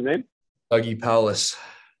 So what's his name? Dougie Powless.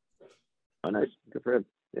 Oh, nice. Good for him.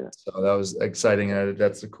 Yeah. So that was exciting.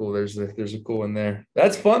 That's a cool. There's a cool one there.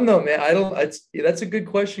 That's fun though, man. That's a good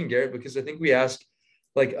question, Garrett, because I think we ask,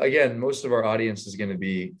 again, most of our audience is going to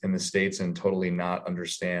be in the States and totally not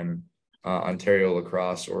understand Ontario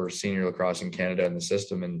lacrosse or senior lacrosse in Canada and the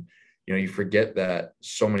system. And, you forget that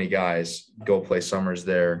so many guys go play summers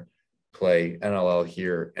there, play NLL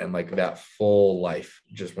here, and that full life,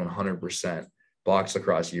 just 100% box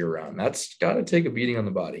lacrosse year round. That's got to take a beating on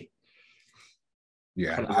the body.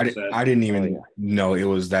 Yeah, I didn't even know it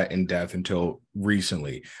was that in depth until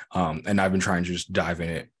recently, and I've been trying to just dive in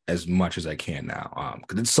it as much as I can now,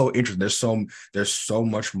 because it's so interesting. There's so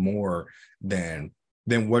much more than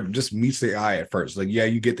than what just meets the eye at first. Like, yeah,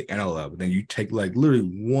 you get the NLL, but then you take like literally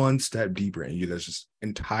one step deeper and there's this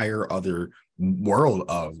entire other world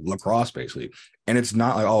of lacrosse basically. And it's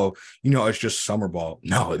not like, oh, it's just summer ball.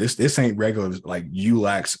 No, this ain't regular like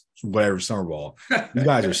ULAX whatever summer ball. You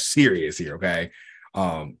guys are serious here, okay?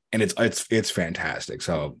 And it's fantastic.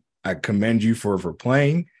 So I commend you for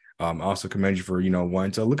playing. I also commend you for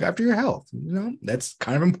wanting to look after your health. That's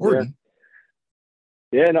kind of important.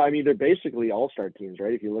 Yeah, no, I mean, they're basically all-star teams,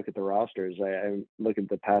 right? If you look at the rosters, I look at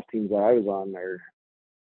the past teams that I was on,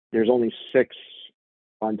 there's only 6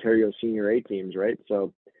 Ontario Senior A teams, right?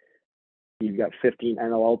 So you've got 15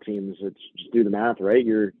 NLL teams. It's just do the math, right?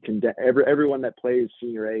 Everyone that plays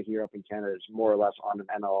Senior A here up in Canada is more or less on an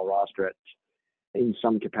NLL roster in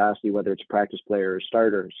some capacity, whether it's a practice player or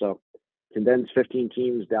starter. So condense 15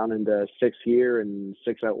 teams down into 6 here and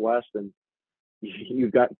 6 out west, and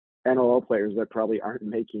you've got NLL players that probably aren't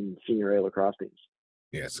making Senior A lacrosse teams.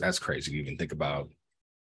 Yes, that's crazy to even think about.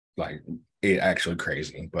 Like, it actually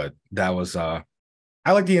crazy. But that was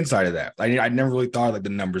I like the inside of that. I never really thought like the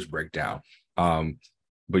numbers break down.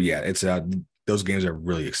 But yeah, it's those games are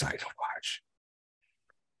really exciting to watch.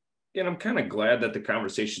 And I'm kind of glad that the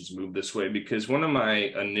conversations moved this way, because one of my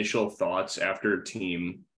initial thoughts after a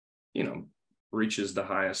team, reaches the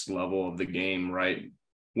highest level of the game, right,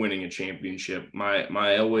 winning a championship, my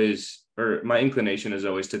inclination is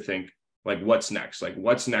always to think like, what's next? Like,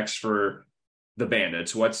 what's next for the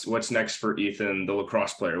Bandits? What's next for Ethan, the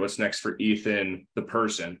lacrosse player? What's next for Ethan, the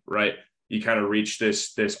person, right? You kind of reach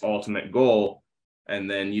this ultimate goal, and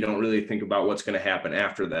then you don't really think about what's going to happen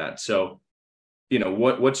after that. So,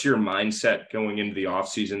 what's your mindset going into the off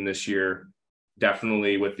season this year?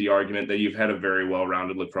 Definitely with the argument that you've had a very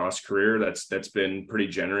well-rounded lacrosse career that's been pretty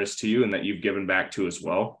generous to you and that you've given back to as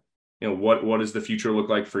well. What does the future look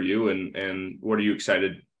like for you, and what are you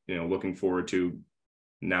excited, looking forward to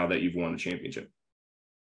now that you've won a championship?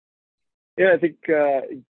 Yeah, I think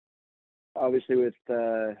obviously with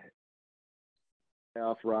the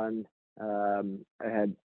off run, I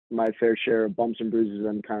had my fair share of bumps and bruises.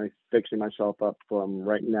 I'm kind of fixing myself up from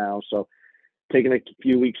right now. So taking a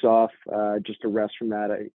few weeks off just to rest from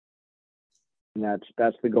that. And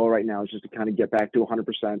that's the goal right now, is just to kind of get back to 100%.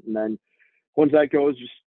 And then once that goes,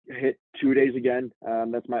 just hit 2 days again.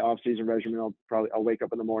 That's my off-season regimen. I'll wake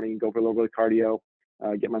up in the morning, go for a little bit of cardio,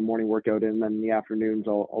 get my morning workout in. And then in the afternoons,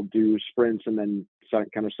 I'll do sprints and then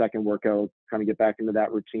kind of second workout, kind of get back into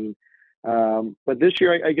that routine. But this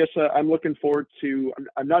year, I guess I'm looking forward to.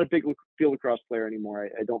 I'm not a big field lacrosse player anymore.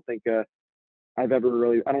 I don't think I've ever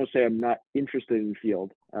really. I don't want to say I'm not interested in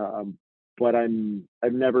field, but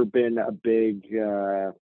I've never been a big.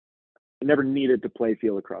 I never needed to play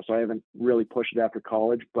field lacrosse, so I haven't really pushed it after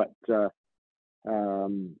college. But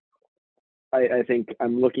I think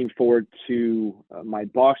I'm looking forward to my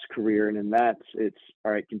box career, and in that, it's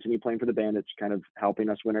all right. Continue playing for the Bandits, kind of helping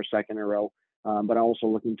us win our second in a row. But I'm also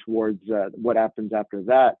looking towards what happens after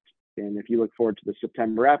that. And if you look forward to the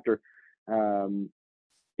September after,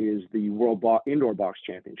 is the World Indoor Box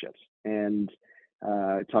Championships. And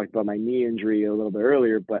I talked about my knee injury a little bit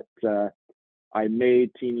earlier, but I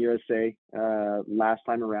made Team USA last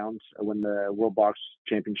time around when the World Box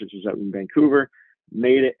Championships was out in Vancouver.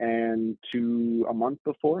 Made it, and a month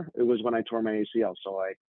before, it was when I tore my ACL. So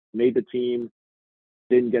I made the team,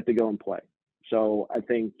 didn't get to go and play. So I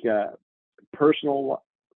think personally,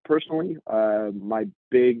 my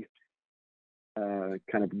big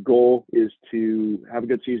kind of goal is to have a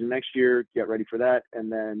good season next year, get ready for that, and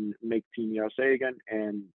then make Team USA again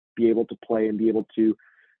and be able to play and be able to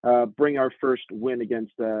bring our first win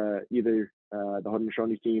against either the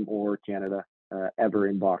Haudenosaunee team or Canada ever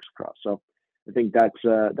in box lacrosse. So I think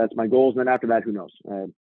that's my goals. And then after that, who knows?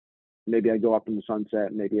 Maybe I go up in the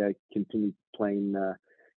sunset. Maybe I continue playing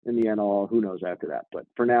in the NLL. Who knows after that? But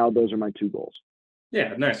for now, those are my 2 goals.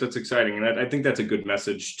 Yeah, nice. That's exciting. And I think that's a good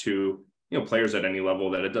message to, players at any level,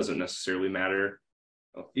 that it doesn't necessarily matter,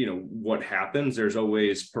 what happens. There's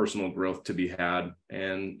always personal growth to be had,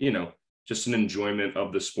 and, just an enjoyment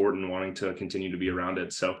of the sport and wanting to continue to be around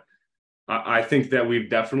it. So I think that we've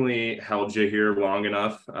definitely held you here long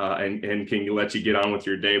enough and can let you get on with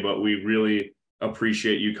your day, but we really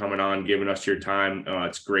appreciate you coming on, giving us your time.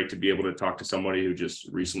 It's great to be able to talk to somebody who just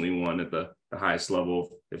recently won at the highest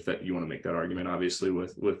level, if that you want to make that argument, obviously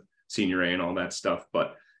with Senior A and all that stuff.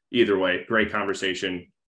 But either way, great conversation.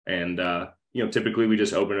 And, typically we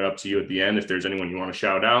just open it up to you at the end. If there's anyone you want to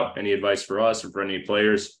shout out, any advice for us or for any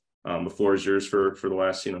players, the floor is yours for the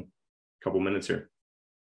last, couple minutes here.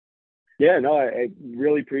 Yeah, no, I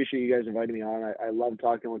really appreciate you guys inviting me on. I love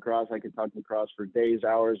talking lacrosse. I could talk lacrosse for days,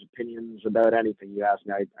 hours, opinions about anything you ask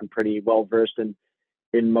me. I'm pretty well versed in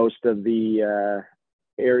in most of the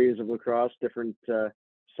areas of lacrosse, different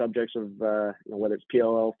subjects of whether it's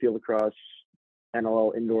PLL, field lacrosse,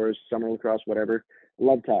 NLL, indoors, summer lacrosse, whatever.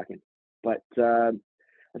 Love talking, but I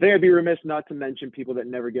think I'd be remiss not to mention people that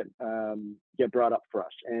never get brought up for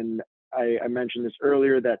us. And I mentioned this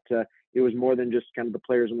earlier that it was more than just kind of the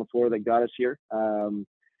players on the floor that got us here.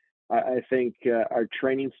 I think our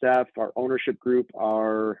training staff, our ownership group,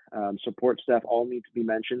 our support staff all need to be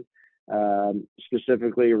mentioned.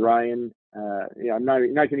 Specifically, Ryan. I'm not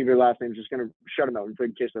going to give your last name. Just going to shut them out in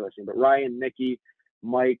case they're listening. But Ryan, Nikki,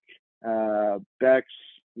 Mike, Bex,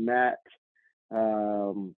 Matt,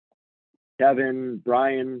 Kevin,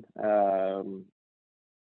 Brian,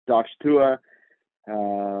 Doc Stua,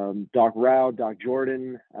 Doc Rao, Doc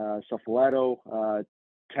Jordan, Sofoletto,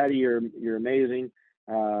 Teddy, you're amazing.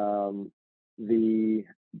 The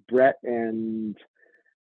Brett and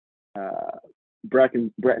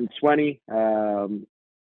Swenny,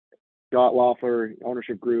 Scott Loeffler,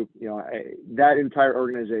 ownership group, that entire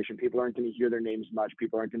organization, people aren't going to hear their names much.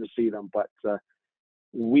 People aren't going to see them, but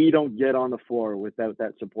we don't get on the floor without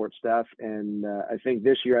that support staff. And I think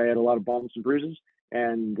this year I had a lot of bumps and bruises,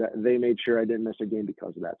 and they made sure I didn't miss a game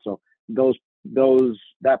because of that. So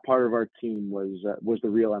that part of our team was the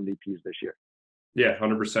real MVPs this year. Yeah,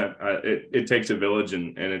 100%. It takes a village,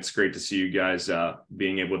 and it's great to see you guys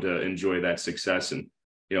being able to enjoy that success. And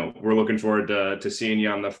we're looking forward to seeing you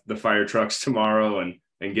on the fire trucks tomorrow and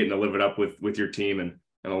getting to live it up with your team and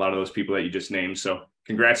a lot of those people that you just named. So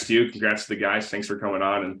congrats to you. Congrats to the guys. Thanks for coming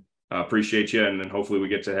on, and appreciate you. And hopefully we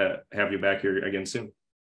get to have you back here again soon.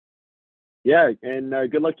 Yeah. And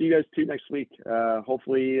good luck to you guys too next week.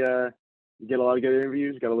 Hopefully you get a lot of good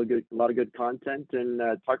interviews, got a lot of good content, and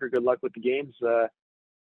Tucker, good luck with the games.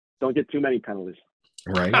 Don't get too many penalties.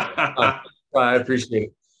 Right. I appreciate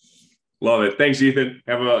it. Love it. Thanks, Ethan.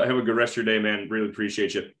 Have a good rest of your day, man. Really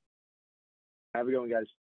appreciate you. Have a good one, guys.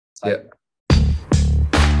 Yeah.